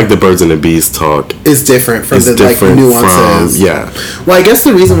just feel like the birds and the bees talk is different from the like nuances. Well, I guess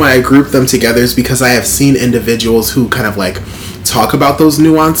the reason why I group them together is because I have seen individuals who kind of like talk about those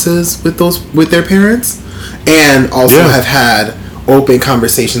nuances with their parents, and also have had open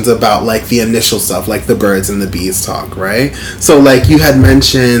conversations about like the initial stuff, like the birds and the bees talk, right? So like you had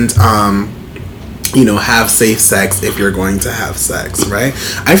mentioned you know, have safe sex if you're going to have sex, right?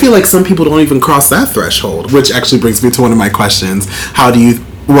 I feel like some people don't even cross that threshold, which actually brings me to one of my questions. What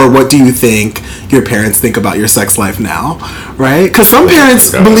do you think your parents think about your sex life now, right? Because some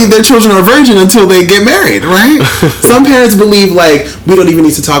parents believe their children are virgin until they get married, right? Some parents believe, like, we don't even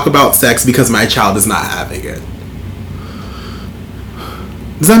need to talk about sex because my child is not having it.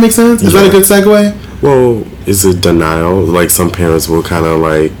 Does that make sense? Is that a good segue? Well, is it denial? Like, some parents will kind of,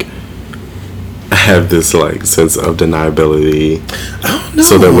 like, have this like sense of deniability,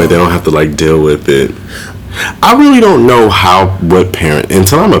 so that way they don't have to like deal with it. I really don't know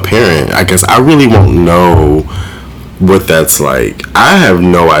until I'm a parent, I guess I really won't know what that's like. I have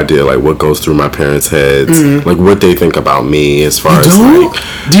no idea like what goes through my parents' heads, like what they think about me as far as like.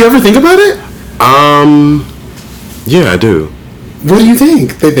 Do you ever think about it? Yeah, I do. What do you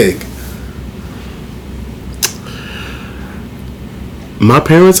think they think? My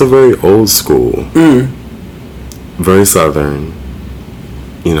parents are very old school, very Southern,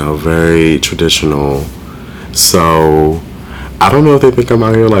 you know, very traditional. So I don't know if they think I'm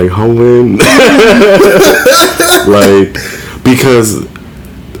out here like hoeing. Like, because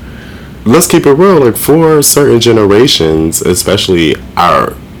let's keep it real, like for certain generations, especially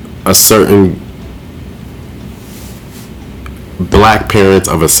a certain black parents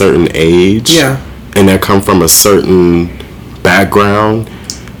of a certain age, and that come from a certain background,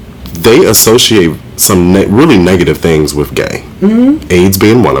 they associate some really negative things with gay. AIDS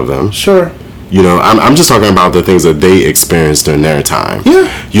being one of them. Sure. You know, I'm just talking about the things that they experienced during their time. Yeah.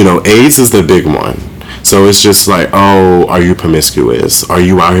 You know, AIDS is the big one. So it's just like, oh, are you promiscuous? Are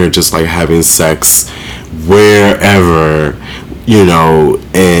you out here just like having sex wherever, you know,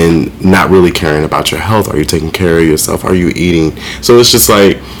 and not really caring about your health? Are you taking care of yourself? Are you eating? So it's just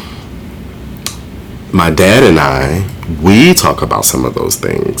like, my dad and I, we talk about some of those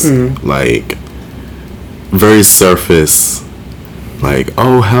things. Like, very surface, like,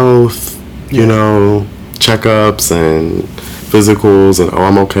 oh, health, you know, checkups and physicals, and oh,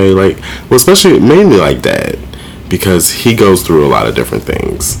 I'm okay. Like, well, especially mainly like that, because he goes through a lot of different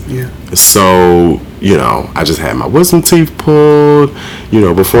things. Yeah. So, you know, I just had my wisdom teeth pulled. You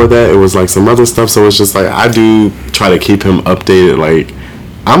know, before that, it was like some other stuff. So it's just like, I do try to keep him updated. Like,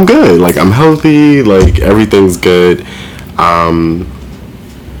 I'm good. Like, I'm healthy. Like, everything's good.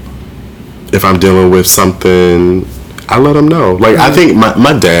 If I'm dealing with something, I let him know. Like, I think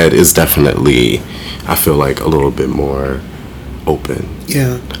my dad is definitely, I feel like, a little bit more open.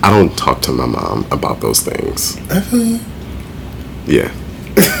 Yeah. I don't talk to my mom about those things. I feel you. Yeah.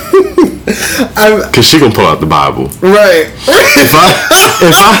 Because she gonna pull out the Bible. Right. If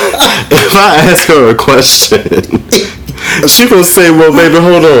I ask her a question, she gonna say, "Well, baby,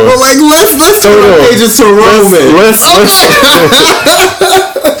 hold on." Well, like let's turn the pages to Romans. Let's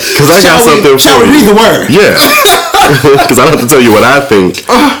because I got something for you. Read the word. Yeah. Because I don't have to tell you what I think.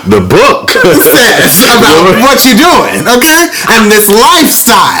 The book says about what you're doing, okay, and this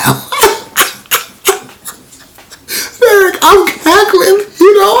lifestyle. Eric, I'm cackling.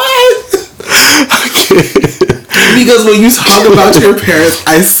 You know what? Because when you talk about your parents,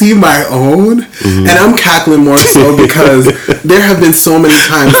 I see my own, and I'm cackling more so because there have been so many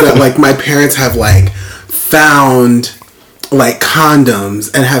times that like my parents have like found like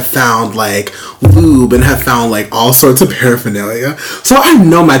condoms and have found like lube and have found like all sorts of paraphernalia. So I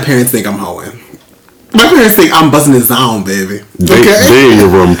know my parents think I'm hoeing. My parents think I'm busting this down, baby. Okay? They in your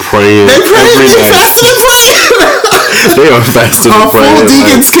room praying. They praying. They fasting and praying. They are fasting and praying. A full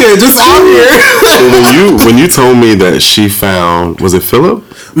deacon's kid just out here. So when you told me that she found, was it Philip?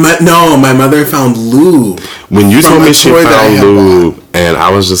 No, my mother found lube. When you told me she found lube, and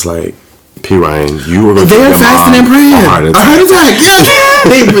I was just like, P. Ryan, you were going to They're fasting and praying. A heart attack.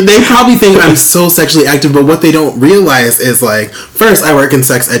 Yeah. they probably think I'm so sexually active, but what they don't realize is like, first, I work in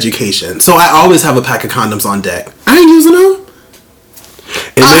sex education, so I always have a pack of condoms on deck. I ain't using them.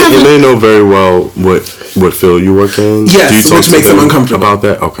 And they know very well what field you work in. Yes, which makes them uncomfortable about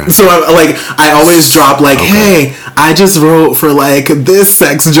that. Okay. So I always drop like, hey, I just wrote for like this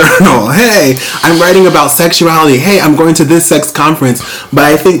sex journal. Hey, I'm writing about sexuality. Hey, I'm going to this sex conference. But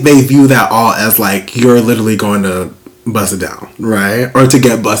I think they view that all as like you're literally going to bust it down, right? Or to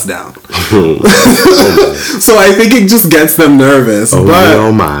get bust down. So I think it just gets them nervous.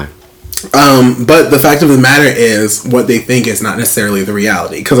 Oh my. But the fact of the matter is what they think is not necessarily the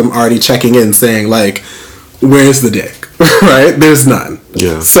reality, because I'm already checking in saying like, where's the dick? Right? There's none.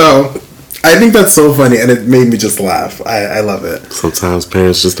 Yeah. So I think that's so funny, and it made me just laugh. I love it. Sometimes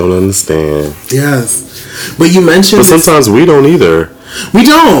parents just don't understand. Yes. But you mentioned... But sometimes we don't either. We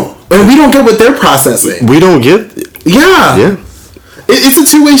don't. And we don't get what they're processing. We don't get... Yeah. Yeah. It's a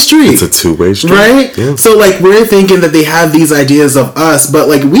two-way street. It's a two-way street. Right? Yeah. So, like, we're thinking that they have these ideas of us, but,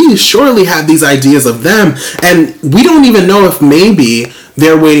 like, we surely have these ideas of them. And we don't even know if maybe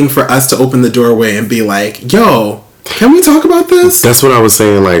they're waiting for us to open the doorway and be like, yo, can we talk about this? That's what I was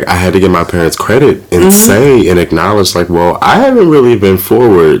saying. Like, I had to give my parents credit and say and acknowledge, like, well, I haven't really been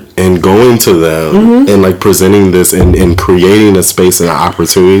forward in going to them and, like, presenting this and creating a space and an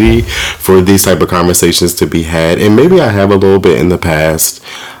opportunity for these type of conversations to be had. And maybe I have a little bit in the past,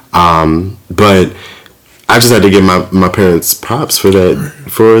 but I just had to give my parents props for that,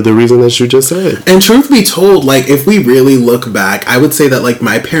 for the reason that you just said. And truth be told, like, if we really look back, I would say that, like,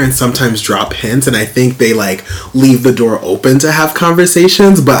 my parents sometimes drop hints, and I think they, like, leave the door open to have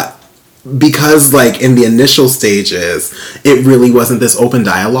conversations, but because, like, in the initial stages, it really wasn't this open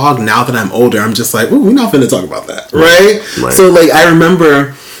dialogue. Now that I'm older, I'm just like, ooh, we're not finna talk about that, right? So, like, I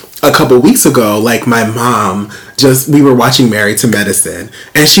remember a couple weeks ago, like, my mom we were watching Married to Medicine,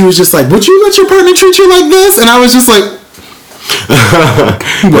 and she was just like, would you let your partner treat you like this? And I was just like,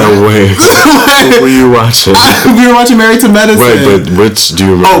 No way. What were you watching? We were watching Married to Medicine. Right, but which do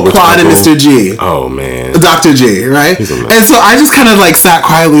you remember? Oh, Quad and Mr. G. Oh man, Dr. G, right? And so I just kind of like sat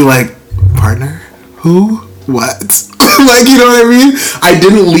quietly, like, partner, who, what, like, you know what I mean? I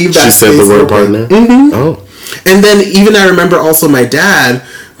didn't leave that. She said the word partner. Mm-hmm. Oh, and then even I remember also my dad,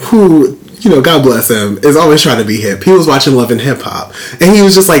 who, you know, God bless him, is always trying to be hip. He was watching Love and Hip Hop. And he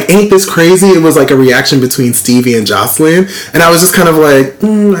was just like, ain't this crazy? It was like a reaction between Stevie and Jocelyn. And I was just kind of like,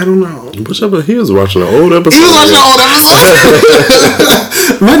 I don't know. Whichever, he was watching an old episode. He was watching an old episode.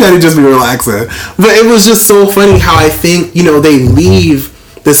 My daddy just be relaxing. But it was just so funny how I think, you know, they leave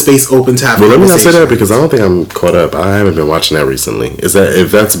the space open to have Well, let me not say that because I don't think I'm caught up. I haven't been watching that recently. Is that, if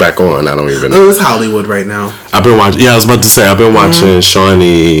that's back on, I don't even know. Oh, it's Hollywood right now. I've been watching, I was about to say, I've been watching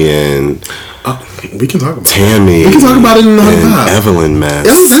Shawnee and we can talk about Tammy. We can talk about it in the and Evelyn mess.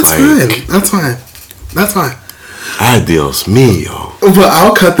 That's fine. That's fine. Ay, Dios mío. But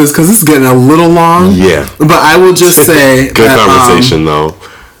I'll cut this because it's getting a little long. Yeah. But I will just say good conversation though.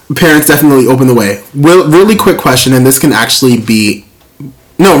 Parents definitely open the way. Really quick question, and this can actually be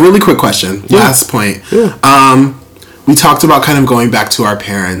really quick question. Yeah. Last point. Yeah. We talked about kind of going back to our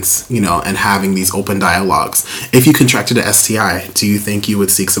parents, you know, and having these open dialogues. If you contracted a STI, do you think you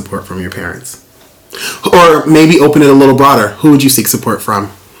would seek support from your parents? Or maybe open it a little broader. Who would you seek support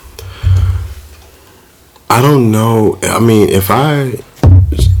from? I don't know. I mean, if I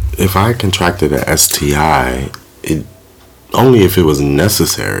contracted a STI, it only if it was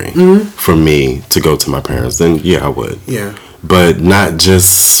necessary for me to go to my parents, then yeah, I would. Yeah. But not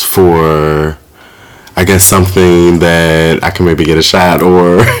just for, I guess, something that I can maybe get a shot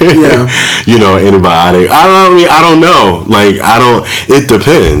or, you know, antibiotic. I don't know. Like, it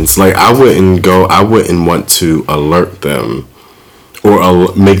depends. Like, I wouldn't want to alert them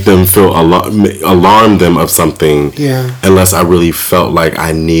or make them feel alarm them of something unless I really felt like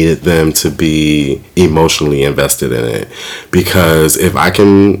I needed them to be emotionally invested in it. Because if I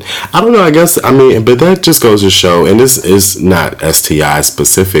can, I don't know, I guess, I mean, but that just goes to show, and this is not STI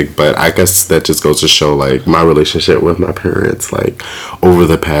specific, but I guess that just goes to show, like, my relationship with my parents, like, over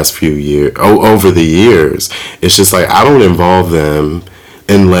the past few years, over the years, it's just like, I don't involve them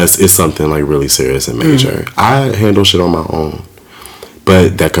unless it's something, like, really serious and major. I handle shit on my own.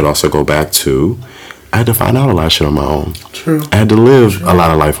 But that could also go back to, I had to find out a lot of shit on my own. True. I had to live a lot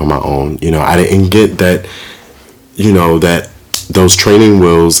of life on my own. You know, I didn't get that, you know, those training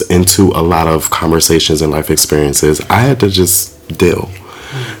wheels into a lot of conversations and life experiences. I had to just deal.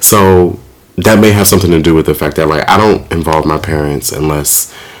 So that may have something to do with the fact that, like, I don't involve my parents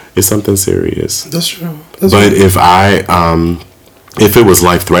unless it's something serious. That's true. But if it was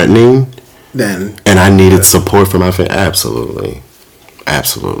life threatening, then, and I needed support from my family,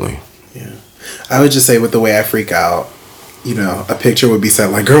 Absolutely. Yeah. I would just say, with the way I freak out, you know, a picture would be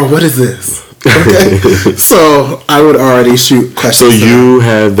sent like, girl, what is this? Okay. So I would already shoot questions. So you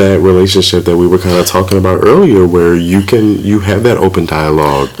have that relationship that we were kind of talking about earlier where you have that open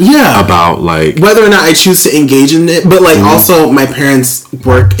dialogue. Yeah. About, like, whether or not I choose to engage in it, but, like, also my parents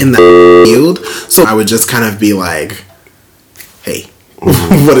work in the field. So I would just kind of be like, hey,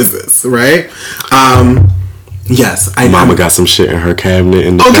 what is this? Right? Yes, Mama got some shit in her cabinet.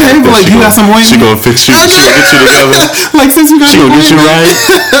 In the okay, but, like, you got some ointment. She gonna fix you. She gonna get you together. Like, since you got, she gonna get you right.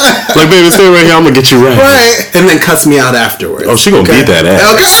 Like, baby, stay right here. I'm gonna get you right. Right, and then cuss me out afterwards. Oh, she gonna beat that ass.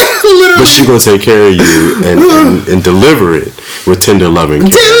 Okay, literally. But she gonna take care of you and deliver it with tender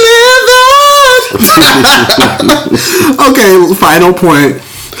loving care. Okay, final point.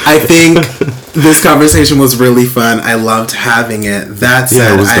 I think this conversation was really fun. I loved having it. That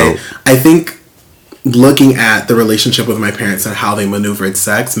said, I think looking at the relationship with my parents and how they maneuvered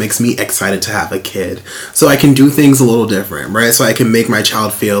sex makes me excited to have a kid. So I can do things a little different, right? So I can make my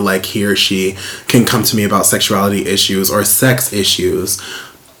child feel like he or she can come to me about sexuality issues or sex issues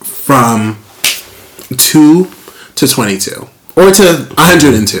from 2 to 22 or to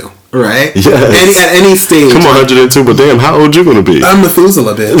 102. Right? Yes. At any stage. Come on, 102, but damn, how old you gonna be? I'm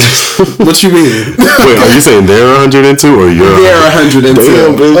Methuselah, bitch. What you mean? Wait, are you saying they're 102 or you're? They're 102.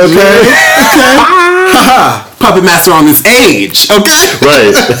 Damn, bitch. Okay. Puppet master on this age, okay?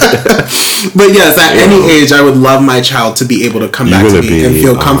 Right. But yes, at any age, I would love my child to be able to come back to me and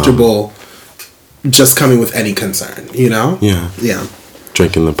feel comfortable just coming with any concern, you know? Yeah. Yeah.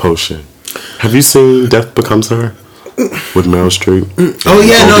 Drinking the potion. Have you seen Death Becomes Her? With Meryl Streep. Oh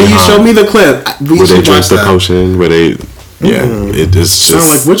yeah, no, you showed me the clip. Where they drink the potion, where they, it is just sound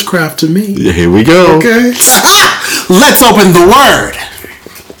like witchcraft to me. Yeah, here we go. Okay, let's open the word.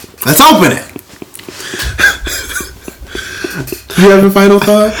 Let's open it. You have a final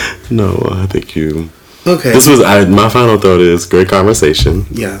thought? No, I think you Okay. This was my final thought is great conversation.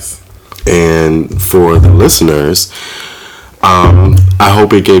 Yes. And for the listeners, I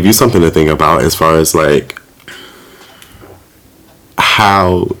hope it gave you something to think about as far as like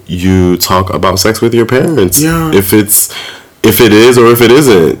how you talk about sex with your parents. Yeah. If it is or if it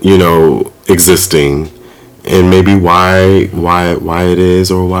isn't, existing, and maybe why it is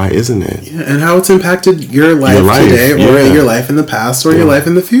or why isn't it? Yeah, and how it's impacted your life today, or your life in the past, or your life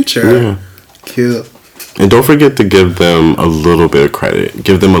in the future. Yeah. Cute. And don't forget to give them a little bit of credit.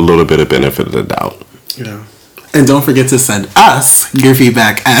 Give them a little bit of benefit of the doubt. Yeah. And don't forget to send us your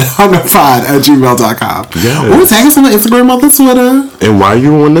feedback at hungerpod@gmail.com. Yes. Or tag us on the Instagram or the Twitter. And while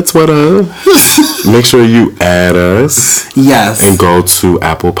you on the Twitter, make sure you add us. Yes. And go to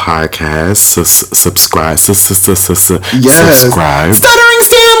Apple Podcasts. Subscribe. Yes. Subscribe. Stuttering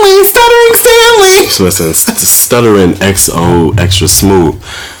Stanley. So listen, Stuttering XO Extra Smooth.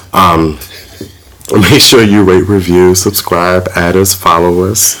 Make sure you rate, review, subscribe, add us, follow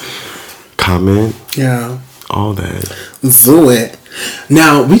us, comment. Yeah. All that. Do it.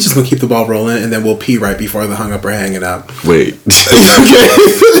 Now, we just gonna keep the ball rolling, and then we'll pee right before the hung up or hang it up. Wait. Okay.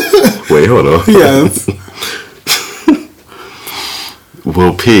 Wait, hold on. Yes.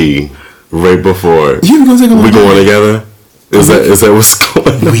 We'll pee right before. You gonna take a look? We going together? Is that what's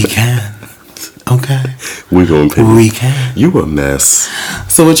going on? We can. Okay. We going pee. We can. You a mess.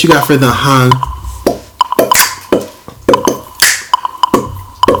 So what you got for the hung?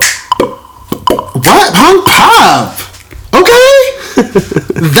 What? Hung pop. Okay.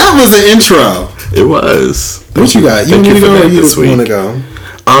 That was an intro. It was. What you got? You want me to go or you want to go?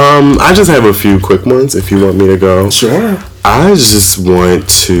 I just have a few quick ones if you want me to go. Sure. I just want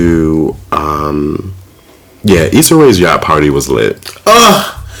to Issa Rae's yacht party was lit.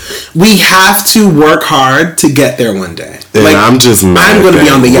 We have to work hard to get there one day. And I'm just mad I'm going to be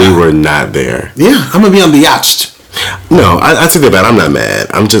on the yacht. We were not there. Yeah, I'm going to be on the yacht. No, I took that back. I'm not mad.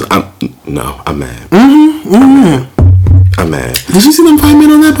 I'm mad. I'm mad. Did you see them 5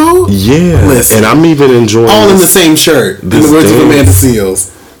 men on that boat? Yeah. Listen, and I'm even enjoying all in the same shirt. In the words of Amanda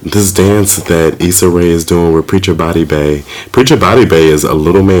Seals. This dance that Issa Rae is doing with Preacher Body Bae. Preacher Body Bae is a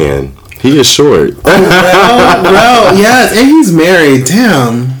little man. He is short. Well, yes, and he's married.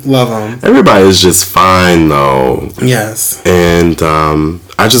 Damn, love him. Everybody is just fine though. Yes. And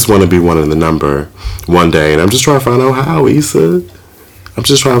I just want to be one of the number one day, and I'm just trying to find out how, Issa. I'm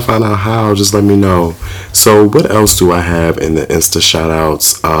just trying to find out how. Just let me know. So what else do I have in the Insta shout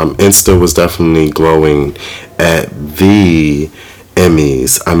outs? Insta was definitely glowing at the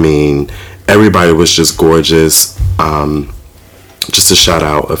Emmys. I mean, everybody was just gorgeous. Just to shout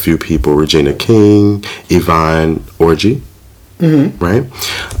out a few people: Regina King, Yvonne Orji, right?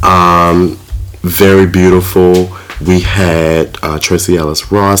 Very beautiful. We had Tracy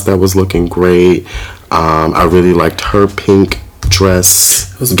Ellis Ross that was looking great. I really liked her pink dress,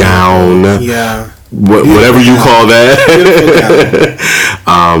 gown. Yeah. Whatever you call that.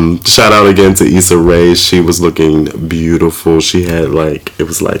 Shout out again to Issa Rae. She was looking beautiful. She had it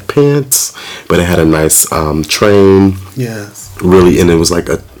was like pants, but it had a nice train. Yes. Really, and it was like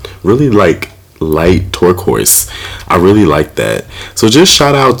a really light turquoise. I really like that. So just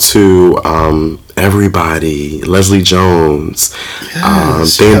shout out to everybody. Leslie Jones,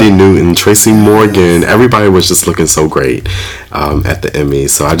 Thandie Newton, Tracy Morgan. Everybody was just looking so great at the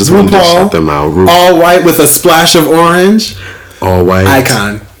Emmys. So I just wanted to shout them out. All white with a splash of orange. All white.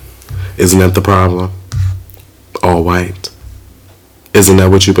 Icon. Isn't that the problem? All white. Isn't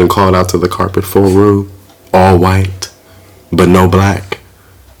that what you've been called out to the carpet for, Rue? All white, but no black.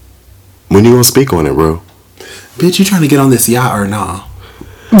 When you gonna speak on it, Rue? Bitch, you trying to get on this yacht or not?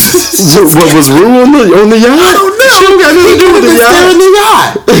 What was Rue on the yacht? I don't know. She don't got nothing to do with the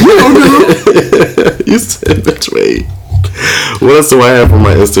yacht. You said, bitch, wait. What else do I have for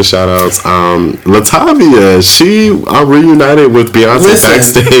my Insta shout outs? Latavia, she reunited with Beyonce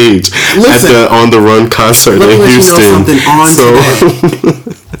backstage at the On the Run concert in Houston. You know something today.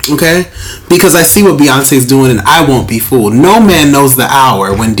 Okay? Because I see what Beyonce's doing and I won't be fooled. No man knows the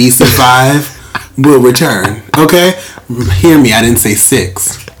hour when DC5 will return. Okay? Hear me, I didn't say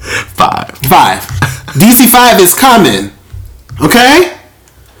 6. 5. DC5 is coming. Okay?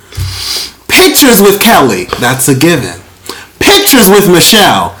 Pictures with Kelly, that's a given. Pictures with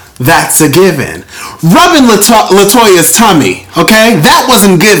Michelle, that's a given. Rubbing LaToya's tummy, okay? That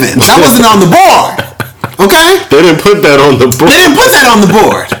wasn't given. That wasn't on the board. Okay? They didn't put that on the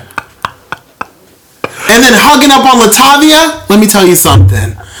board. And then hugging up on Latavia, let me tell you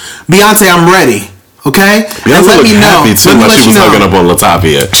something. Beyonce, I'm ready. Okay? Beyonce And let me looked know. happy too while she was hugging up on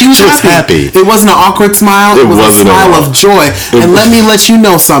Latavia. She was happy. It wasn't an awkward smile. It was a smile of joy. And let me let you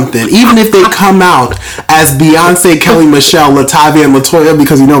know something. Even if they come out as Beyonce, Kelly Michelle, Latavia, and Latoya,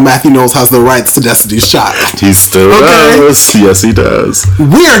 because you know Matthew Knowles has the rights to Destiny's Child. He still does. Yes, he does.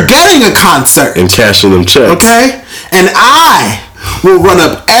 We are getting a concert. And cashing them checks. Okay? And I will run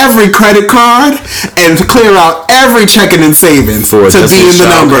up every credit card and clear out every checking and savings to be in the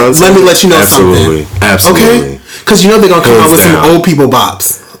number. Let me let you know something. Absolutely. Okay? Because you know they're going to come out with some old people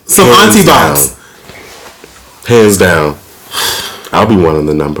bops. Some auntie bops. Hands down. I'll be one on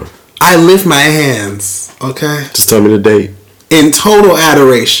the number. I lift my hands. Okay? Just tell me the date. In total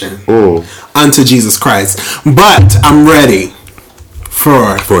adoration unto Jesus Christ. But I'm ready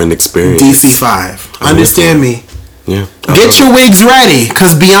for an experience. DC5. Understand me? Yeah. Get your wigs ready,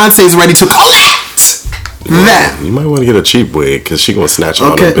 because Beyonce's ready to collect them. You might want to get a cheap wig, because she going to snatch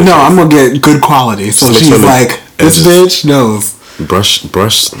all them bitches. No, I'm going to get good quality. So she's like, this bitch knows. Brush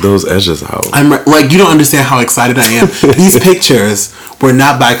those edges out. I'm like, you don't understand how excited I am. These pictures were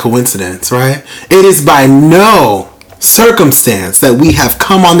not by coincidence, right? It is by no circumstance that we have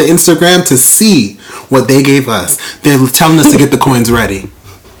come on the Instagram to see what they gave us. They're telling us to get the coins ready.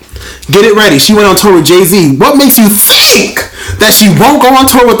 Get it ready. She went on tour with Jay-Z. What makes you think that she won't go on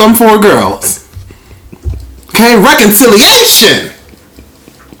tour with them 4 girls? Okay, reconciliation.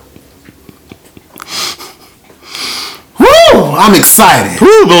 Woo! I'm excited.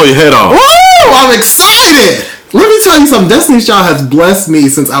 Woo! Blow your head off. Woo! I'm excited. Let me tell you something. Destiny's Child has blessed me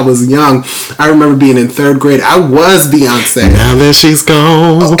since I was young. I remember being in 3rd grade. I was Beyonce. Now that she's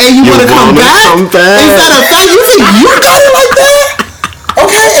gone, and you want to come back? Is that a fact? You think you got it like that?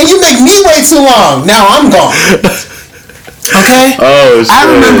 Okay, and you make me wait too long. Now I'm gone. Okay? Oh, shit. I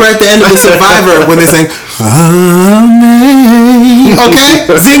remember at the end of The Survivor when they sang, Amen. Okay?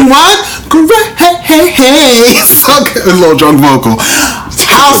 Sing what? Grace. Okay, a little drunk vocal.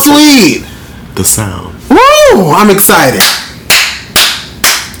 How sweet. The sound. Woo! I'm excited.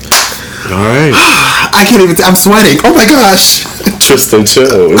 All right. I can't even. I'm sweating. Oh my gosh. Tristan,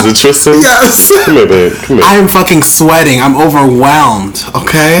 chill. Is it Tristan? Yes. Come here, babe. Come here. I am fucking sweating. I'm overwhelmed.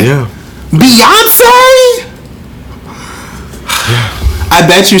 Okay. Yeah. Beyonce. Yeah. I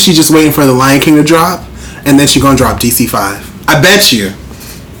bet you she's just waiting for the Lion King to drop, and then she's gonna drop DC5. I bet you.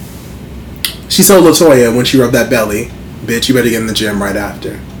 She told Latoya when she rubbed that belly, bitch, you better get in the gym right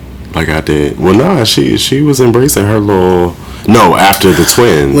after. Like I did. Well, no, she was embracing her little. No, after the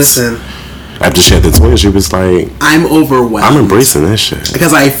twins. Listen. After she had the twins, she was like, I'm overwhelmed. I'm embracing this shit.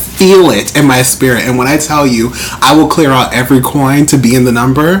 Because I feel it in my spirit. And when I tell you, I will clear out every coin to be in the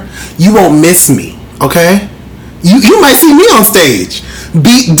number, you won't miss me. Okay? You might see me on stage.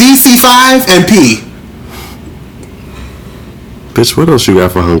 DC5 and P. Bitch, what else you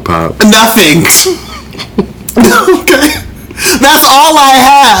got for Hunk Pop? Nothing. Okay? That's all I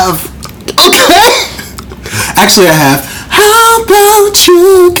have. Okay? Actually, I have. How about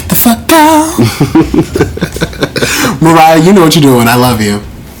you get the fuck out? Mariah, you know what you're doing. I love you.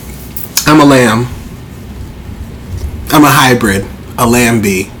 I'm a lamb. I'm a hybrid. A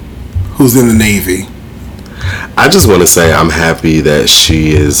Lambie who's in the Navy. I just want to say I'm happy that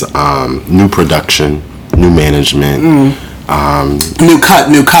she is new production, new management. New cut,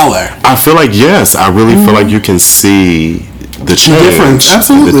 new color. I feel like, yes, I really feel like you can see the change. The difference,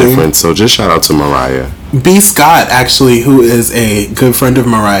 absolutely. The difference. So just shout out to Mariah. B. Scott, actually, who is a good friend of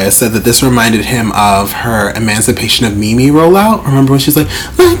Mariah, said that this reminded him of her Emancipation of Mimi rollout. Remember when she's like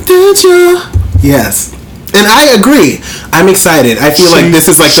that you? Yes. And I agree. I'm excited. I feel like this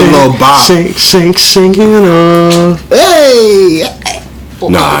is like the little bop. Shake it off. Hey!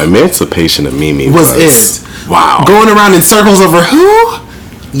 Nah, Emancipation of Mimi was it. Wow. Going around in circles over who?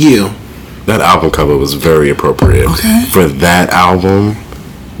 You. That album cover was very appropriate. Okay. For that album,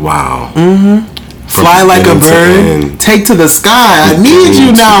 wow. Mm-hmm. Fly like a bird, take to the sky. I need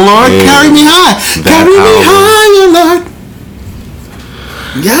you now, Lord. Carry me high. Carry me higher, Lord.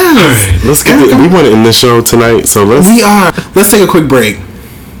 Yes. All right, let's get it. We want to end the show tonight, so let's. We are. Let's take a quick break.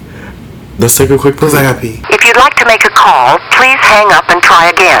 Let's take a quick break. I got pee. If you'd like to make a call, please hang up and try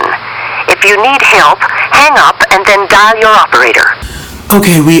again. If you need help, hang up and then dial your operator.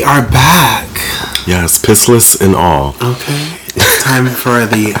 Okay, we are back. Yes, pissless and all. Okay, it's time for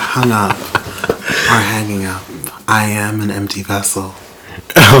the hung up or hanging up. I am an empty vessel.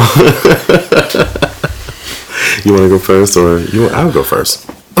 You want to go first, or I'll go first.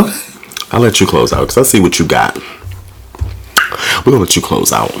 Okay. I'll let you close out because I see what you got. We're gonna let you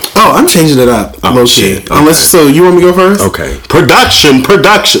close out. Oh, I'm changing it up. Oh, low shit. key. Okay. So you want me to go first? Okay. Production.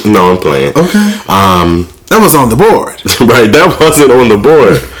 No, I'm playing. Okay. That was on the board. Right, that wasn't on the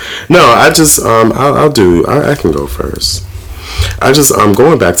board. No, I just I can go first. I just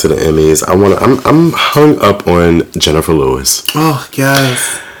going back to the Emmys. I'm hung up on Jennifer Lewis. Oh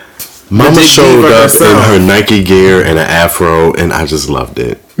yes. Mama showed up in her Nike gear and an afro, and I just loved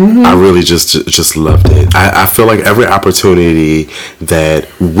it. Mm-hmm. I really just loved it. I feel like every opportunity that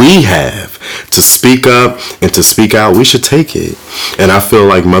we have to speak up and to speak out, we should take it. And I feel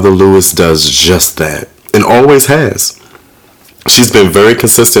like Mother Lewis does just that, and always has. She's been very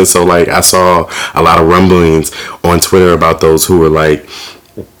consistent. So, like, I saw a lot of rumblings on Twitter about those who were like,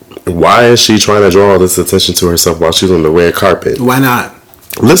 why is she trying to draw all this attention to herself while she's on the red carpet? Why not?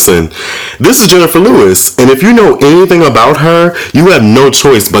 Listen, this is Jennifer Lewis, and if you know anything about her, you have no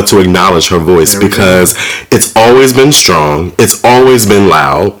choice but to acknowledge her voice, because it's always been strong, it's always been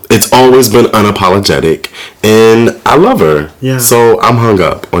loud, it's always been unapologetic, and I love her. Yeah. So I'm hung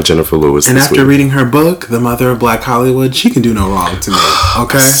up on Jennifer Lewis. And after reading her book, The Mother of Black Hollywood, she can do no wrong to me.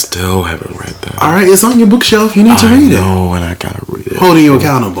 Okay. I still haven't read that. All right, it's on your bookshelf. You need to read it. No, and I gotta read it. Holding you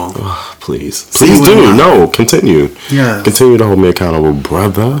accountable. Please do. No, continue. Yeah. Continue to hold me accountable, brother.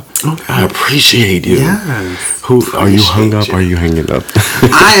 Okay. I appreciate you. Yes. Are you hung up? Or are you hanging up?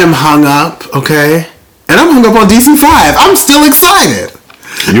 I am hung up. Okay. And I'm hung up on DC5. I'm still excited.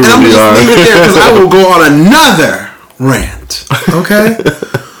 You and really I'm just leave it there because I will go on another rant. Okay.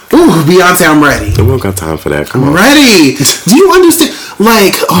 Ooh, Beyonce, I'm ready. We don't got time for that. Come on. Ready. Do you understand?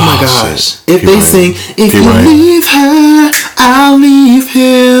 Like, oh my gosh. Shit. If they sing, if you leave her, I'll leave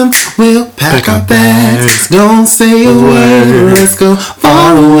him. We'll pack our bags. Don't say a word. Let's go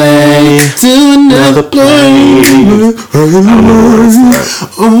far away to another place.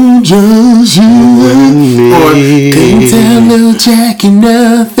 Oh, just you and me. Or can't tell little Jackie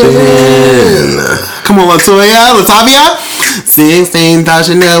nothing. Come on, Latavia. 16 thought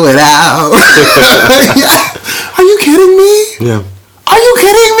you know it out. Are you kidding me? Yeah. Are you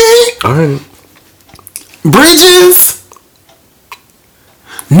kidding me? All right. Bridges?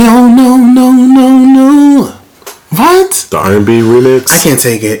 No. What? The R&B remix? I can't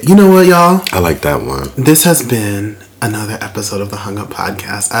take it. You know what, y'all? I like that one. This has been another episode of the Hung Up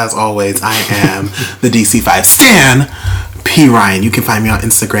Podcast. As always, I am the DC5 Stan, P. Ryan. You can find me on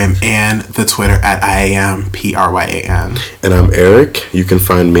Instagram and the Twitter at IAMPRYAN. And I'm Eric. You can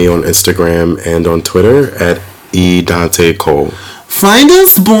find me on Instagram and on Twitter at eDante Cole. Find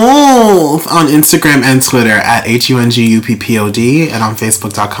us both on Instagram and Twitter at HUNGUPPOD and on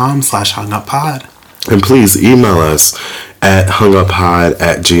Facebook.com/HungUpPod. And please email us at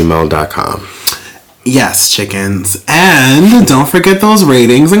hunguppod@gmail.com. Yes, chickens. And don't forget those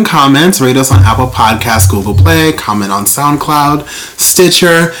ratings and comments. Rate us on Apple Podcasts, Google Play, comment on SoundCloud,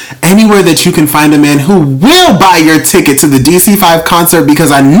 Stitcher, anywhere that you can find a man who will buy your ticket to the DC5 concert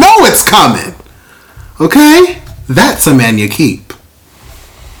because I know it's coming. Okay? That's a man you keep.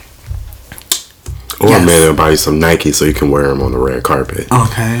 Or a man that'll buy you some Nike so you can wear them on the red carpet.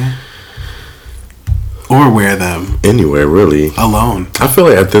 Okay. Or wear them. Anywhere, really. Alone. I feel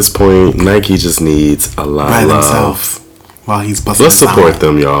like at this point, Nike just needs a lot of love. Himself while he's busting. Let's support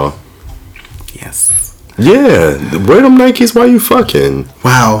them, y'all. Yes. Yeah. Wear them Nikes while you fucking.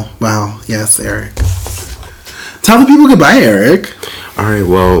 Wow. Yes, Eric. Tell the people goodbye, Eric. All right,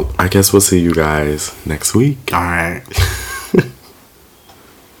 well, I guess we'll see you guys next week. All right.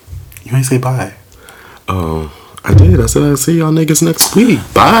 You ain't say bye. Oh, I did. I said I'll see y'all niggas next week.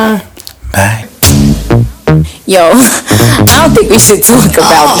 Bye. Bye. Yo, I don't think we should talk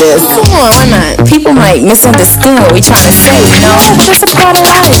about this. Come on, why not? People might misunderstand what we trying to say, you know? But it's a part of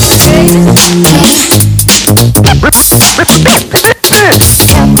life,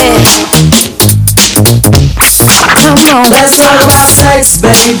 Let's talk about sex,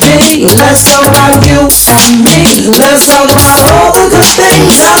 baby. Let's talk about you and me. Let's talk about all the good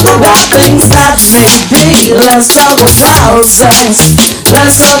things and the bad things that may be. Let's talk about sex.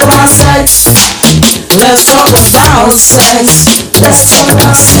 Let's talk about sex. Let's talk about sex. Let's talk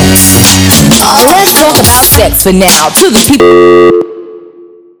about sex. let's talk about sex for now. To the people.